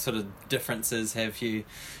what sort of differences have you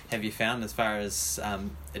found as far as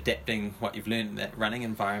adapting what you've learned in that running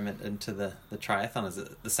environment into the triathlon? Is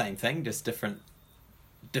it the same thing, just different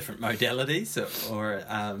modalities, or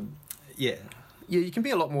Yeah, you can be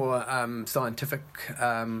a lot more scientific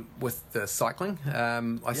with the cycling.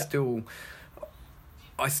 I still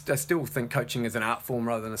think coaching is an art form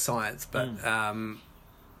rather than a science, but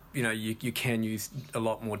you can use a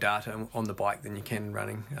lot more data on the bike than you can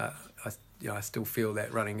running. I still feel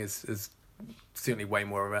that running is certainly way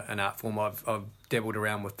more of an art form. I've dabbled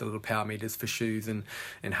around with the little power meters for shoes and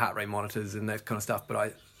heart rate monitors and that kind of stuff,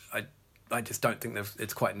 but I just don't think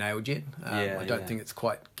it's quite nailed yet. I don't think it's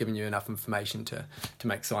quite given you enough information to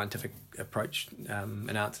make scientific approach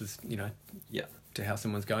and answers, to how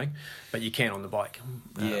someone's going. But you can on the bike.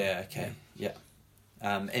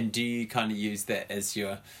 And do you kind of use that as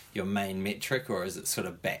your main metric, or is it sort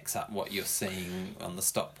of backs up what you're seeing on the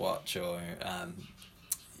stopwatch, or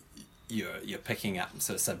you're picking up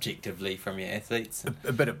sort of subjectively from your athletes?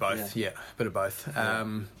 A bit of both, a bit of both.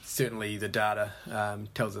 Certainly the data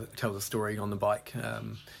tells a story on the bike.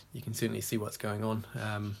 You can certainly see what's going on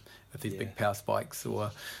with these big power spikes,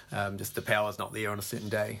 or just the power's not there on a certain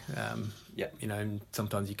day. And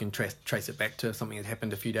sometimes you can trace it back to something that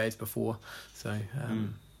happened a few days before. So,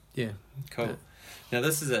 Cool. Now,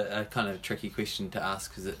 this is a kind of tricky question to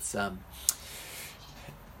ask, because it's...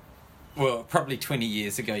 Well, probably 20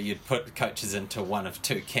 years ago, you'd put coaches into one of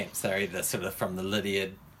two camps. They're either sort of from the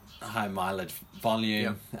Lydiard high mileage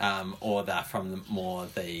volume, or they're from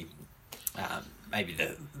maybe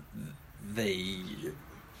the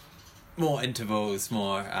more intervals,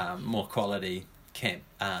 more quality camp.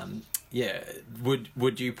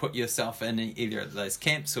 Would you put yourself in either of those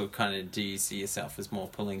camps, or kind of do you see yourself as more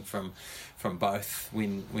pulling from both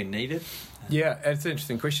when needed? Yeah, it's an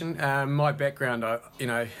interesting question. My background,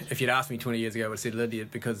 if you'd asked me 20 years ago, I would have said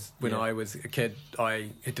Lydiard, because when I was a kid, I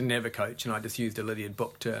didn't have a coach, and I just used a Lydiard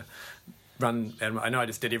book to run, and I know I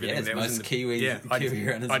just did everything. Yeah, that most was in the, Kiwi. Yeah, I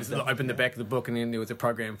just opened the back of the book, and then there was a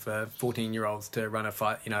program for 14-year-olds to run a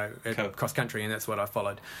fight, cross country, and that's what I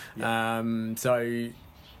followed. Yeah.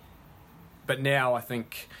 But now I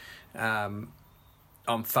think I'm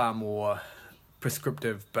far more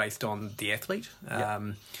prescriptive based on the athlete,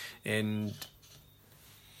 and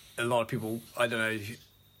a lot of people, I don't know,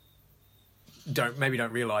 don't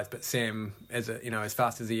realise, but Sam, as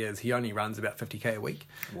fast as he is, he only runs about 50k a week.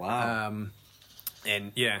 Wow.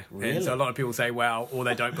 And really? And so a lot of people say wow, or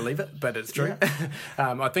they don't believe it, but it's true.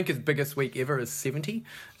 I think his biggest week ever is 70,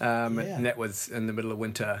 and that was in the middle of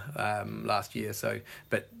winter last year. So,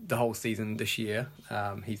 but the whole season this year,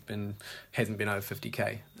 hasn't been over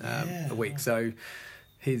 50k a week. So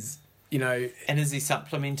he's and is he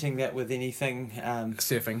supplementing that with anything?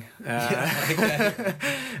 Surfing.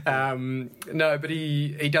 No, but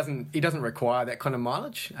he doesn't require that kind of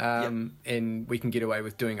mileage, and we can get away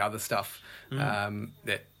with doing other stuff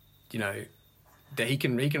that he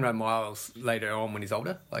can run miles later on when he's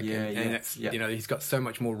older. And that's he's got so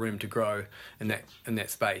much more room to grow in that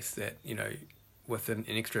space that with an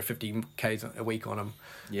extra 50 k's a week on him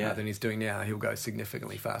than he's doing now, he'll go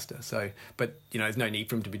significantly faster. So, but there's no need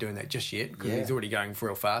for him to be doing that just yet, because he's already going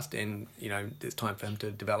real fast, and there's time for him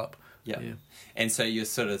to develop. Yeah. And so you're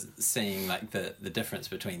sort of seeing like the difference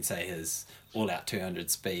between, say, his all-out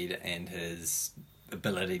 200 speed and his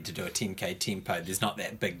ability to do a 10k tempo. There's not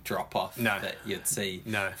that big drop-off that you'd see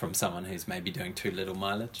from someone who's maybe doing too little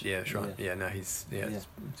mileage. Yeah, that's right. It's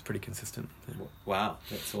pretty consistent. Wow,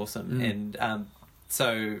 that's awesome. And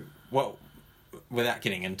so what, without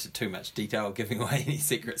getting into too much detail or giving away any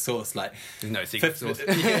secret sauce, like there's no secret sauce.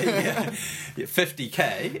 50k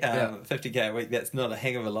 50k a week, that's not a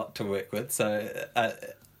hang of a lot to work with. So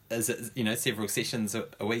is it several sessions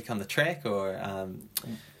a week on the track, or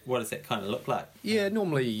what does that kind of look like? Yeah,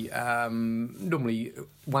 normally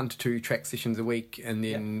 1 to 2 track sessions a week, and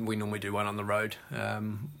then we normally do one on the road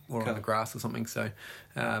or on the grass or something. So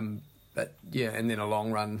and then a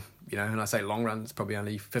long run. And I say long run, it's probably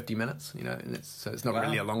only 50 minutes. And it's not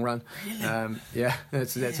really a long run. Really?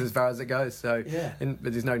 That's as far as it goes. So,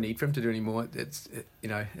 but there's no need for him to do any more. It's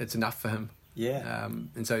enough for him. Yeah.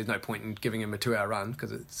 And so there's no point in giving him a 2-hour run,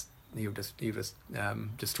 because he'll just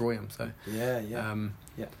destroy him. So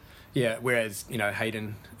whereas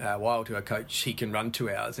Hayden Wild, who I coach, he can run 2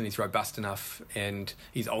 hours, and he's robust enough, and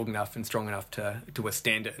he's old enough and strong enough to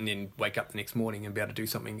withstand it, and then wake up the next morning and be able to do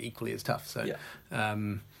something equally as tough. So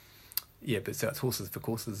but so it's horses for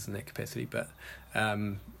courses in that capacity. But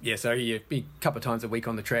so a couple of times a week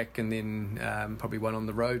on the track, and then probably one on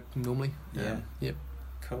the road normally.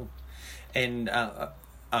 Cool. And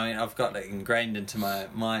I've got it ingrained into my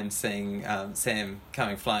mind seeing Sam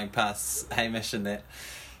coming flying past Hamish in that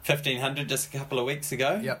 1500 just a couple of weeks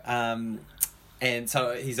ago. And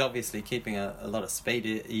so he's obviously keeping a lot of speed.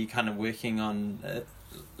 Are you kind of working on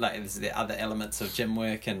is there other elements of gym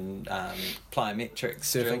work and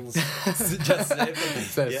plyometrics drills? Just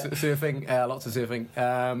surfing. Surfing, lots of surfing.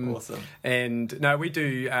 Awesome. And no, we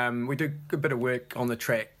do a bit of work on the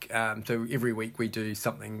track. So every week we do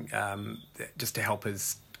something just to help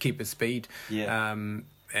keep his speed.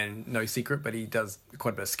 And no secret, but he does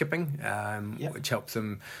quite a bit of skipping, which helps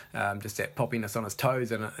him just that poppiness on his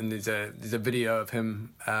toes. And there's a video of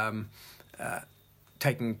him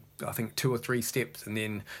taking, I think, 2 or 3 steps and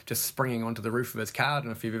then just springing onto the roof of his car. I don't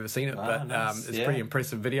know if you've ever seen it, but nice. It's a pretty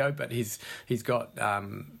impressive video. But he's got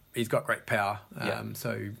great power,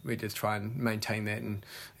 so we just try and maintain that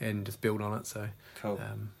and just build on it. So cool.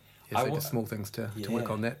 Just small things to work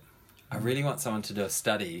on that. I really want someone to do a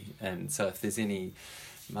study, and so if there's any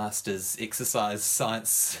master's exercise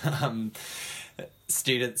science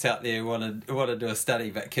students out there who want to do a study,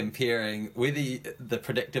 but comparing whether the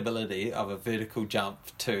predictability of a vertical jump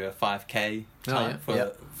to a 5k time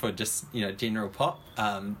for just general pop,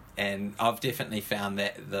 and I've definitely found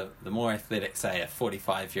that the more athletic, say, a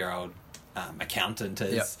 45-year-old accountant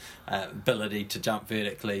is ability to jump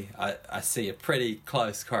vertically, I see a pretty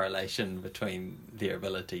close correlation between their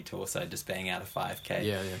ability to also just bang out a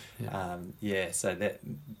 5k. So that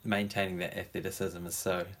maintaining that athleticism is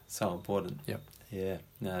so important.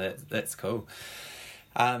 That's cool.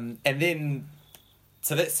 And then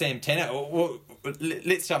so that's Sam Tanner. Well,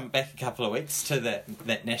 let's jump back a couple of weeks to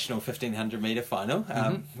that national 1500 metre final.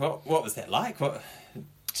 What was that like?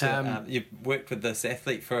 You've worked with this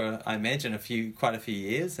athlete for, I imagine, quite a few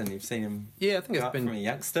years, and you've seen him. Yeah, I think it's been from a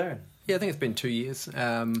youngster. Yeah, I think it's been 2 years. We've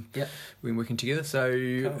been working together, so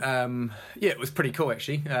cool. It was pretty cool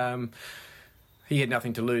actually. He had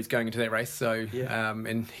nothing to lose going into that race, so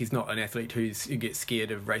and he's not an athlete who gets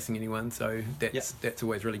scared of racing anyone, so that's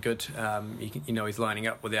always really good. He's lining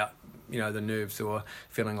up without the nerves or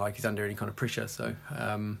feeling like he's under any kind of pressure. So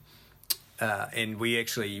and we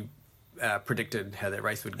actually predicted how that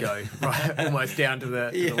race would go, right, almost down to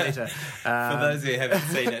the letter. For those who haven't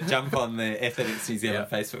seen it, jump on the Athletics New Zealand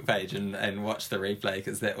Facebook page and watch the replay,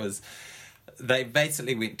 because that was. They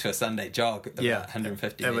basically went to a Sunday jog at about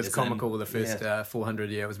 150 metres. It was comical, in. the first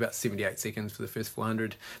 400, it was about 78 seconds for the first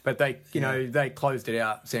 400. But they, they closed it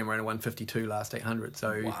out. Sam ran a 152 last 800,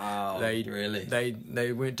 so wow, they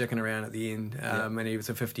weren't dicking around at the end, and he was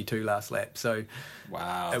a 52 last lap. So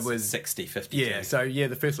wow, it was 60, 52. Yeah, so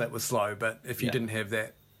the first lap was slow, but if you didn't have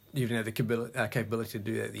that, you didn't have the capability to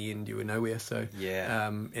do that at the end, you were nowhere. So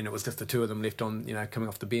and it was just the two of them left on, coming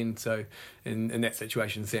off the bend. So in that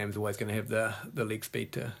situation, Sam's always going to have the leg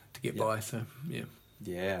speed to get by. So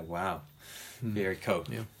wow, very cool.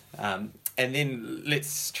 And then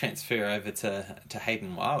let's transfer over to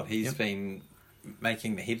Hayden Wild. He's been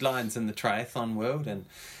making the headlines in the triathlon world, and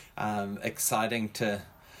exciting to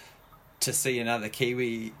see another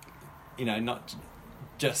Kiwi, not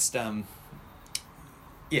just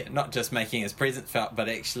not just making his presence felt, but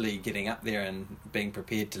actually getting up there and being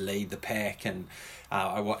prepared to lead the pack. And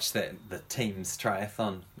I watched the team's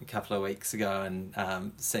triathlon a couple of weeks ago,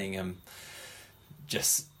 and seeing him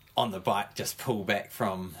just on the bike, just pull back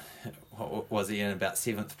from, what was he in, about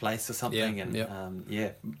 7th place or something,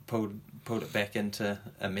 pulled it back into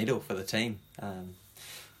a medal for the team.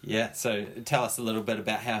 So tell us a little bit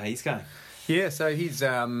about how he's going. Yeah, so he's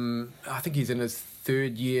I think he's in his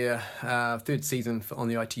third season on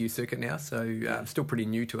the ITU circuit now, so still pretty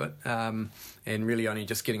new to it, and really only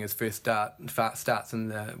just getting his first starts in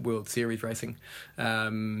the World Series racing.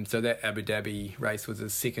 So that Abu Dhabi race was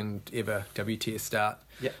his second ever WTS start,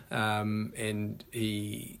 and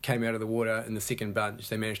he came out of the water in the second bunch.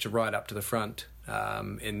 They managed to ride up to the front,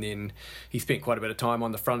 and then he spent quite a bit of time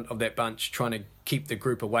on the front of that bunch trying to keep the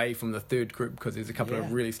group away from the third group, because there's a couple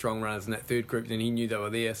of really strong runners in that third group, and he knew they were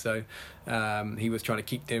there, so he was trying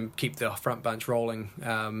to keep the front bunch rolling.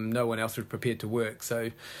 No one else was prepared to work, so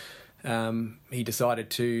he decided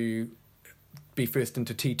to be first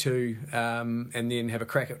into T2, and then have a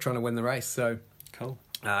crack at trying to win the race. So cool.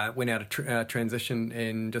 Went out of transition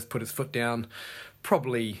and just put his foot down.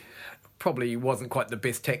 Probably wasn't quite the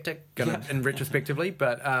best tactic in retrospectively,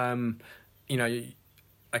 but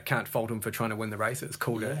I can't fault him for trying to win the race. It was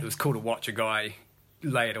cool to watch a guy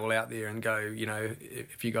lay it all out there and go,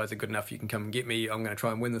 if you guys are good enough, you can come and get me. I'm going to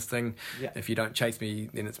try and win this thing. If you don't chase me,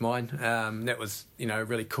 then it's mine. That was a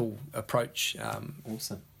really cool approach.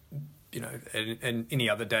 Awesome. And any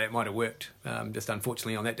other day it might have worked. Just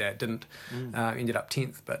unfortunately on that day it didn't. Ended up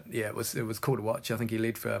 10th, but it was cool to watch. I think he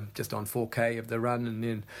led for just on 4K of the run, and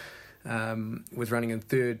then was running in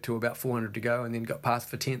third to about 400 to go, and then got passed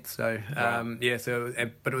for 10th. So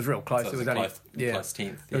but it was real close. So it was only close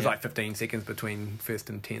 10th. It was like 15 seconds between first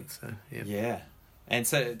and 10th. So And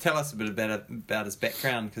so tell us a bit about his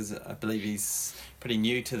background, because I believe he's pretty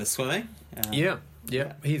new to the swimming.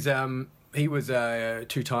 He's he was a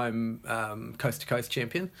 2-time coast to coast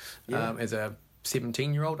champion as a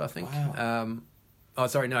 17-year-old, I think. Wow.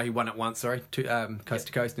 He won it once. Coast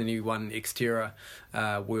to coast, and then he won Xterra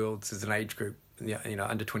Worlds as an age group,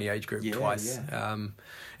 under 20 age group twice. And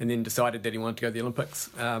then decided that he wanted to go to the Olympics.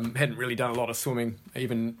 Hadn't really done a lot of swimming,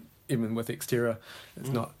 even with Xterra. It's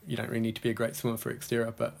not, you don't really need to be a great swimmer for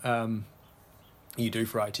Xterra, but you do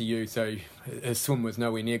for ITU. So his swim was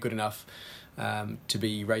nowhere near good enough to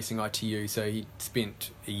be racing ITU. So he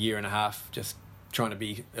spent a year and a half just trying to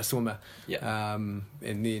be a swimmer, and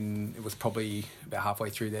then it was probably about halfway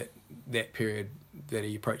through that period that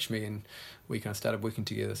he approached me, and we kind of started working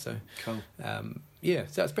together. So cool.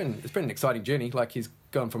 So it's been an exciting journey. Like, he's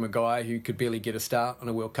gone from a guy who could barely get a start on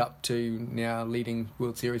a World Cup to now leading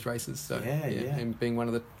World Series races. So and being one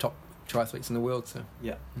of the top triathletes in the world. So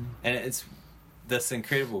and it's this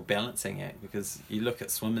incredible balancing act, because you look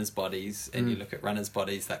at swimmers' bodies and you look at runners'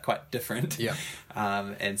 bodies, they're quite different.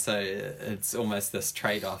 And so it's almost this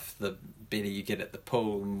trade-off: the better you get at the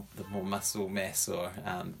pool, the more muscle mass or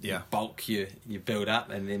bulk you build up,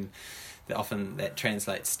 and then often that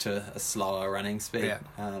translates to a slower running speed.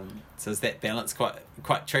 So is that balance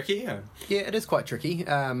quite tricky? Or? Yeah, it is quite tricky.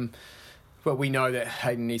 But we know that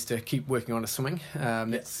Hayden needs to keep working on his swimming.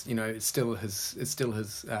 That's it's still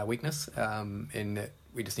his weakness, and that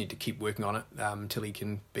we just need to keep working on it until he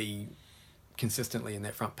can be consistently in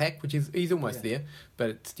that front pack, which he's almost there, but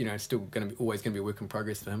it's still always going to be a work in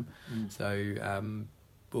progress for him. So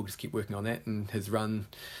we'll just keep working on that. And his run,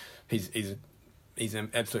 he's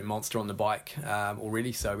an absolute monster on the bike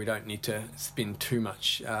already, so we don't need to spend too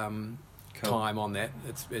much time on that.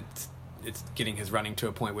 It's getting his running to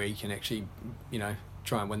a point where he can actually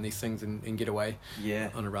try and win these things and get away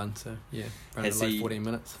on a run. So run at low 14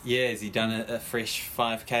 minutes. Has he done a fresh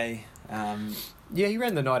 5k? He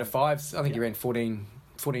ran the night of fives. I think he ran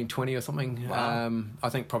 14:20 or something. Wow. I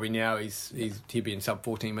think probably now he'd be in sub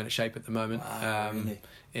 14 minute shape at the moment. Wow, really?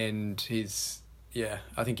 And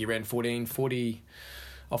I think he ran 14:40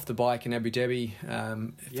 off the bike in Abu Dhabi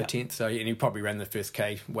for 10th. So and he probably ran the first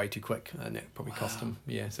K way too quick, and that probably cost him.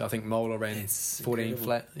 So I think Mola ran 14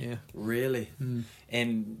 flat. Yeah. Really?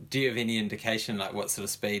 And do you have any indication like what sort of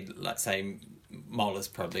speed? Like say, Mola's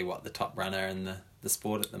probably the top runner in the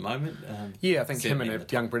sport at the moment. I think him and a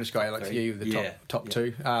young British guy, Alex Yee, are the top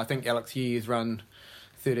two. I think Alex Yee has run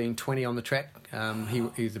 13:20 on the track.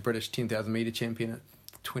 He's the British 10,000 metre champion at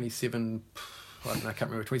 27. I can't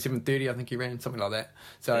remember, 27:30 I think he ran, something like that.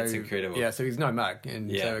 So that's incredible. Yeah, so he's no mug,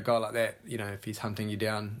 and so a guy like that, if he's hunting you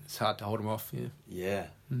down, it's hard to hold him off. Yeah,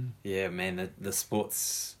 man, the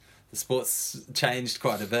sport's changed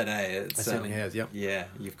quite a bit, eh? It certainly has. Yeah,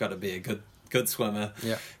 you've got to be a good swimmer,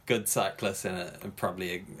 good cyclist, and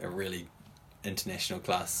probably a really international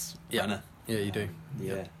class runner. Yeah, you do.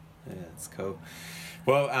 Yeah, it's cool.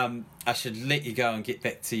 Well, I should let you go and get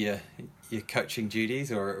back to your coaching duties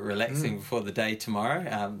or relaxing before the day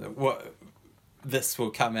tomorrow. This will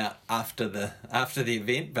come out after the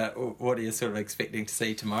event, but what are you sort of expecting to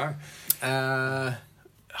see tomorrow?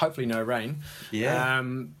 Hopefully no rain.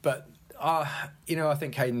 But I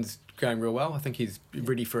think Hayden's going real well. I think he's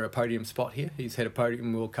ready for a podium spot here. He's had a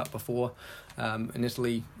podium World Cup before in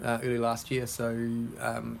Italy early last year. So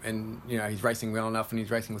and he's racing well enough, and he's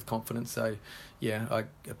racing with confidence. So a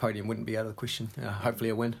podium wouldn't be out of the question. Hopefully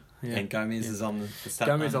a win. And Gomez is on the start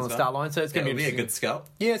Gomez line. On the start line, so it's going to be a good scalp.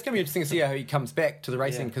 Yeah, it's going to be interesting to see how he comes back to the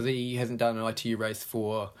racing, because he hasn't done an ITU race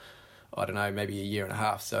for, I don't know, maybe a year and a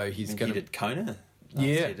half. So he's going to. He did Kona.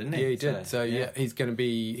 Year, didn't he? Yeah, he did. So he'll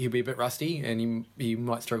be a bit rusty, and he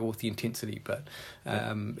might struggle with the intensity, but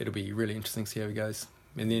it'll be really interesting to see how he goes.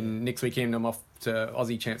 And then next weekend I'm off to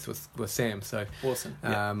Aussie Champs with Sam. So awesome.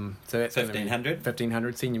 So that's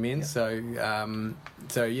 1500 senior men's. Yeah.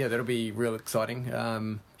 So that'll be real exciting.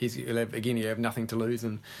 He'll have nothing to lose,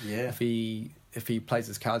 and if he plays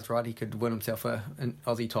his cards right, he could win himself an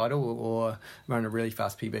Aussie title or run a really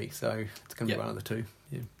fast PB. So it's going to be one of the two.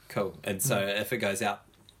 Yeah. Cool. And so if it goes out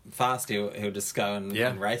fast, he'll just go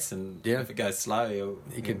and race, and if it goes slow,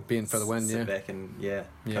 he could be in for the win. Sit back and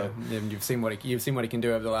cool. And you've seen what he can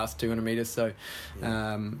do over the last 200 meters. So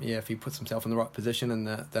if he puts himself in the right position and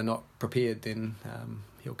they're not prepared, then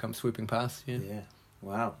he'll come swooping past.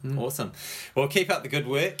 Wow, awesome. Well, keep up the good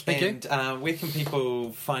work. Thank you. Where can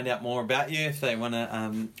people find out more about you if they want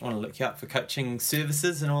to look you up for coaching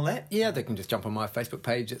services and all that? Yeah, they can just jump on my Facebook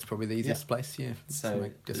page. It's probably the easiest place. Yeah, so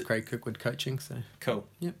just Craig Kirkwood Coaching. So cool.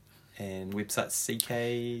 Yep. And website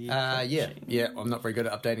CK. Yeah. I'm not very good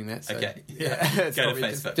at updating that. So, okay. It's go probably to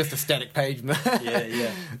Facebook. Just a static page.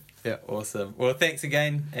 Yeah. Awesome. Well, thanks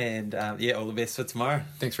again, and all the best for tomorrow.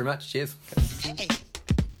 Thanks very much. Cheers.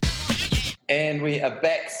 And we are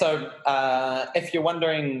back. So if you're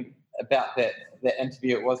wondering about that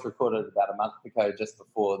interview, it was recorded about a month ago, just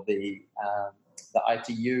before the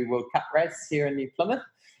ITU World Cup race here in New Plymouth.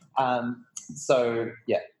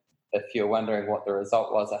 If you're wondering what the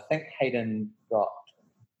result was, I think Hayden got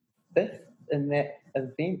 5th in that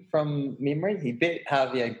event from memory. He beat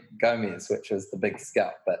Javier Gomez, which was the big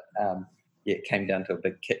scalp, but it came down to a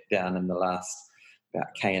big kick down in the last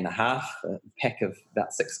about K and a half. A pack of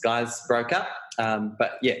about 6 guys broke up.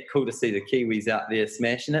 Cool to see the Kiwis out there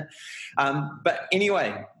smashing it. But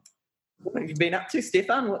anyway, what have you been up to,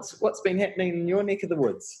 Stefan? What's been happening in your neck of the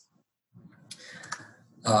woods?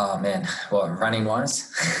 Oh man, running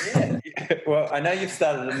wise? Well, I know you've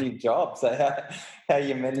started a new job, so how are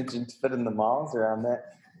you managing to fit in the miles around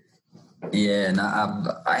that? Yeah, no,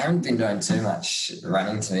 I haven't been doing too much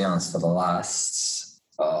running, to be honest, for the last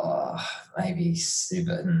maybe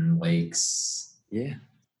 7 weeks. Yeah.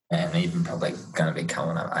 And even probably going to be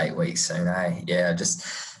coming up 8 weeks soon, eh? Yeah, just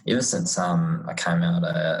ever since I came out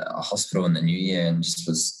of a hospital in the new year and just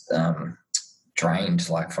was drained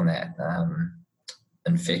from that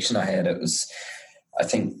infection I had. It was, I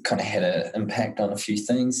think, kind of had an impact on a few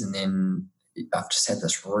things, and then I've just had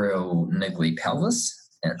this real niggly pelvis,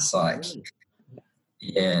 and it's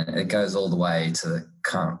Yeah, it goes all the way to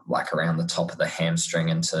kind of like around the top of the hamstring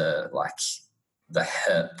into like the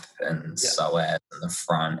hip and psoas in the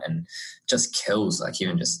front, and just kills. Like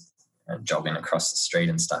even just jogging across the street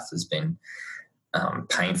and stuff has been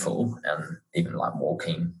painful, and even like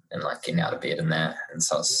walking and like getting out of bed and that. And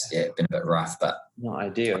so it's been a bit rough, but not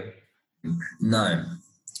ideal. No,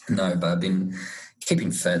 but I've been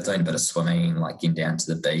keeping fit, doing a bit of swimming, like getting down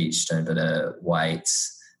to the beach, doing a bit of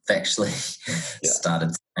weights. I've actually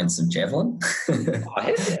started throwing some javelin.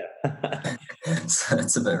 So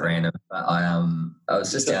it's a bit random, but I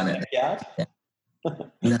was just down at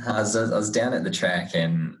no, I was down at the track,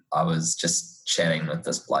 and I was just chatting with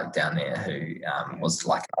this bloke down there who was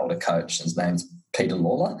like an older coach. His name's Peter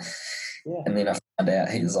Lawler, and then I found out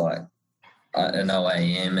he's like an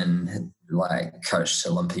OAM and had like coached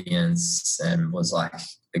Olympians and was like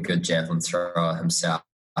a good javelin thrower himself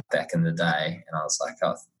back in the day. And I was like,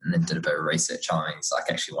 and then did a bit of research on him. He's like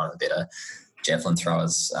actually one of the better javelin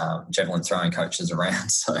throwing coaches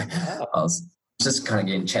around. So I was just kind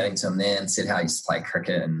of chatting to him there and said how he used to play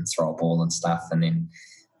cricket and throw a ball and stuff. And then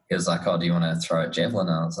he was like, do you want to throw a javelin?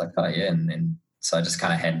 And I was like, yeah. And then so I just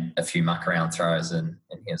kind of had a few muck around throws, and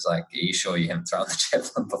he was like, are you sure you haven't thrown the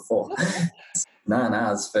javelin before?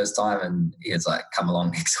 No, it's the first time. And he was like, come along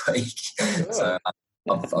next week. So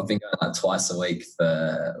I've been going like twice a week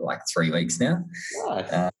for like 3 weeks now.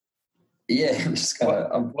 Nice. I'm just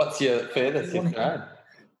what's your furthest you've thrown?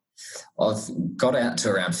 I've got out to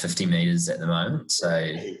around 50 metres at the moment.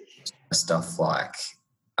 So stuff like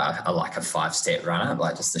like a 5-step run up,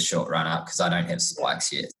 like just a short run up, because I don't have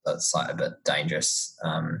spikes yet. So it's like a bit dangerous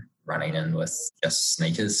running in with just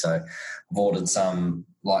sneakers. So I've ordered some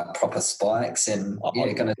like proper spikes, and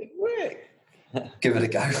going to give it a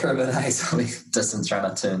go for a bit. So distance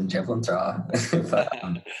runner turned javelin thrower, but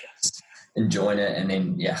just enjoying it. And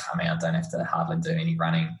then I don't have to hardly do any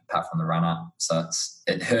running apart from the run up. So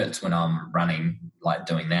it hurts when I'm running, like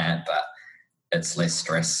doing that, but it's less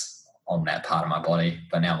stress on that part of my body.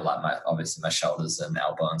 But now like obviously my shoulders and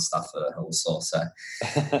elbow and stuff are all sore, so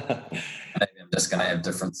maybe I'm just going to have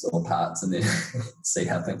different sore parts and then see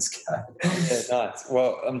how things go. Nice.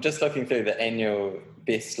 Well, I'm just looking through the annual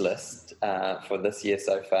best list for this year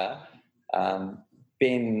so far.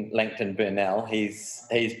 Ben Langton Burnell, he's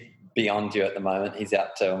beyond you at the moment. He's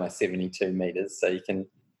out to almost 72 metres, so you can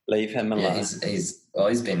leave him alone. He's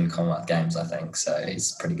been in Commonwealth Games, I think, so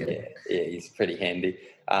he's pretty good. Yeah, he's pretty handy.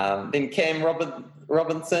 Then Cam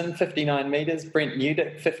Robinson, 59 metres, Brent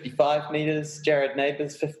Newdick, 55 metres, Jared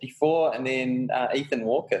Neighbours, 54, and then Ethan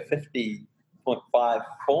Walker,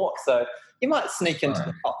 50.54. So you might sneak into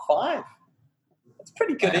the top 5. That's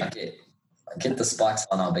pretty good. I get the spikes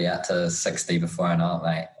on, I'll be out to 60 before I know it,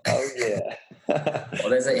 mate. Oh, yeah.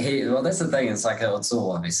 That's the thing. It's like it's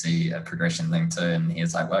all obviously a progression thing too. And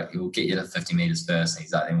he's like, well, we'll get you to 50 metres first. And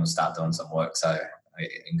he's like, then we'll start doing some work. So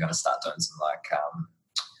I'm going to start doing some like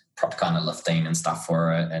proper kind of lifting and stuff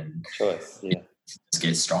for it, and just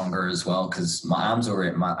get stronger as well, because my arms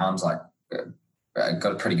like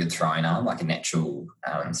got a pretty good throwing arm, like a natural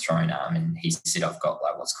throwing arm, and he said I've got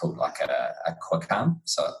like what's called like a quick arm,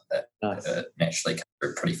 so it naturally comes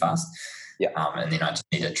through pretty fast. And then I just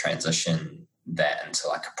need to transition that into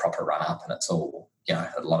like a proper run up, and it's all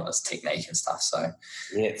a lot of it's technique and stuff. So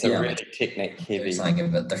it's a really technique heavy, something a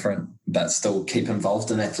bit different, but still keep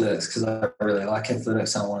involved in athletics, because I really like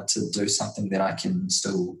athletics. I wanted to do something that I can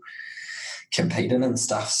still compete in and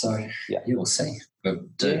stuff. So we'll see. We'll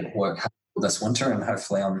work hard this winter, and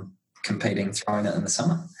hopefully I'm competing, throwing it in the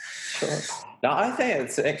summer. Sure. No, I think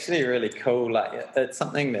it's actually really cool. Like it's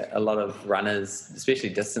something that a lot of runners, especially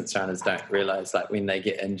distance runners, don't realise. Like when they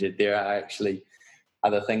get injured, there are actually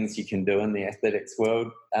other things you can do in the athletics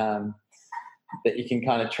world that you can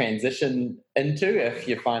kind of transition into if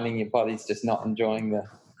you're finding your body's just not enjoying the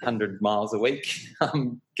 100 miles a week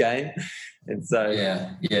game. And so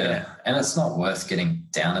and it's not worth getting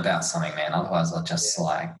down about something, man. Otherwise I'll just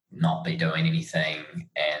like not be doing anything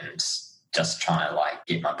and just trying to like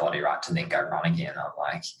get my body right to then go run again. I'm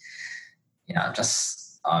like,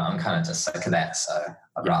 I'm kind of just sick of that. So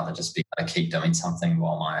I'd rather just be able to keep doing something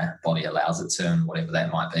while my body allows it to, and whatever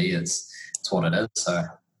that might be, it's what it is. So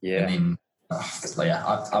and then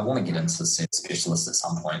I want to get into specialists at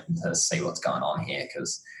some point to see what's going on here,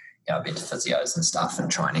 because I've been to physios and stuff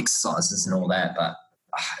and trying exercises and all that, but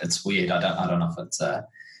it's weird. I don't know if it's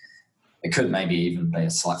it could maybe even be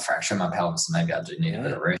a slight fracture in my pelvis, so maybe I do need a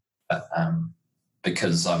bit of rest. But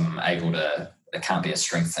because I'm able to, it can't be a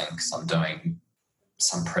strength thing, because I'm doing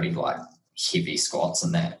some pretty like heavy squats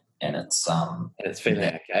and that, and it's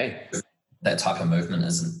feeling okay. that type of movement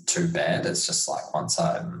isn't too bad. It's just like once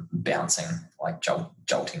I'm bouncing, like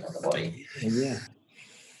jolting on the body. Yeah.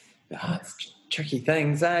 It's tricky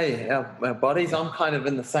things, eh? Our bodies. I'm kind of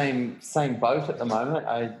in the same boat at the moment.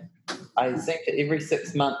 I think every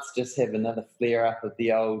 6 months just have another flare up of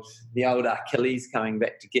the old Achilles coming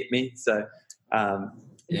back to get me. So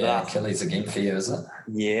Achilles again for you, is it?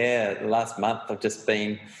 Yeah, the last month I've just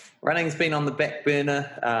been running's been on the back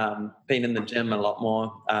burner. Been in the gym a lot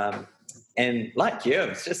more, and like you,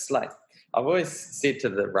 it's just like I've always said to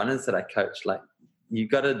the runners that I coach, like you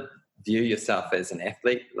got to view yourself as an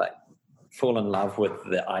athlete, like fall in love with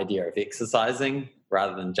the idea of exercising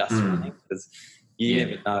rather than just running, because you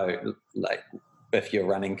never know, like if your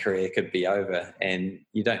running career could be over, and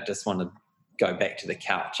you don't just want to go back to the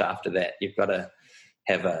couch after that. You've got to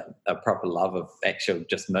have a proper love of actual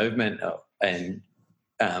just movement, and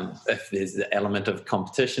if there's the element of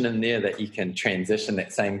competition in there, that you can transition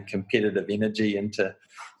that same competitive energy into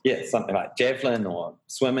something like javelin or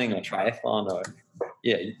swimming or triathlon, or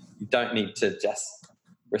you don't need to just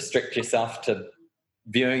restrict yourself to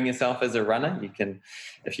viewing yourself as a runner. You can,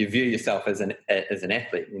 if you view yourself as an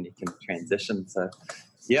athlete, then you can transition. So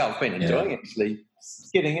I've been enjoying actually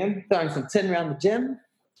getting in, throwing some tin around the gym.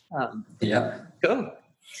 Cool.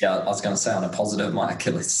 Yeah, I was going to say, on a positive, my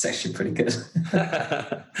Achilles is actually pretty good.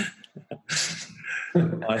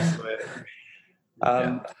 Nice work.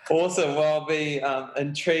 Awesome. Well, I'll be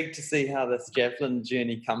intrigued to see how this javelin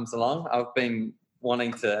journey comes along. I've been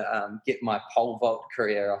wanting to get my pole vault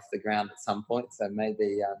career off the ground at some point, so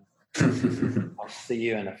maybe I'll see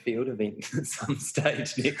you in a field event at some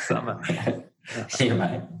stage next summer. Yeah,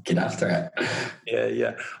 mate, get after it.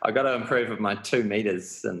 Yeah. I got to improve with my 2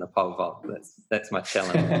 meters in the pole vault. That's my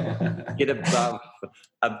challenge. Get above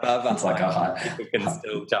it's like a height. You can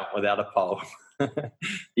still jump without a pole.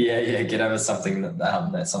 Yeah. Get over something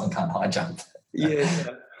that someone can't high jump. Yeah.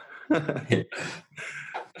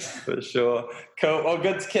 For sure. Cool. Well,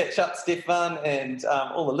 good to catch up, Stefan, and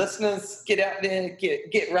all the listeners. Get out there,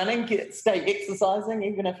 get running, stay exercising,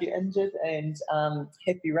 even if you're injured, and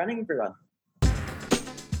happy running, everyone.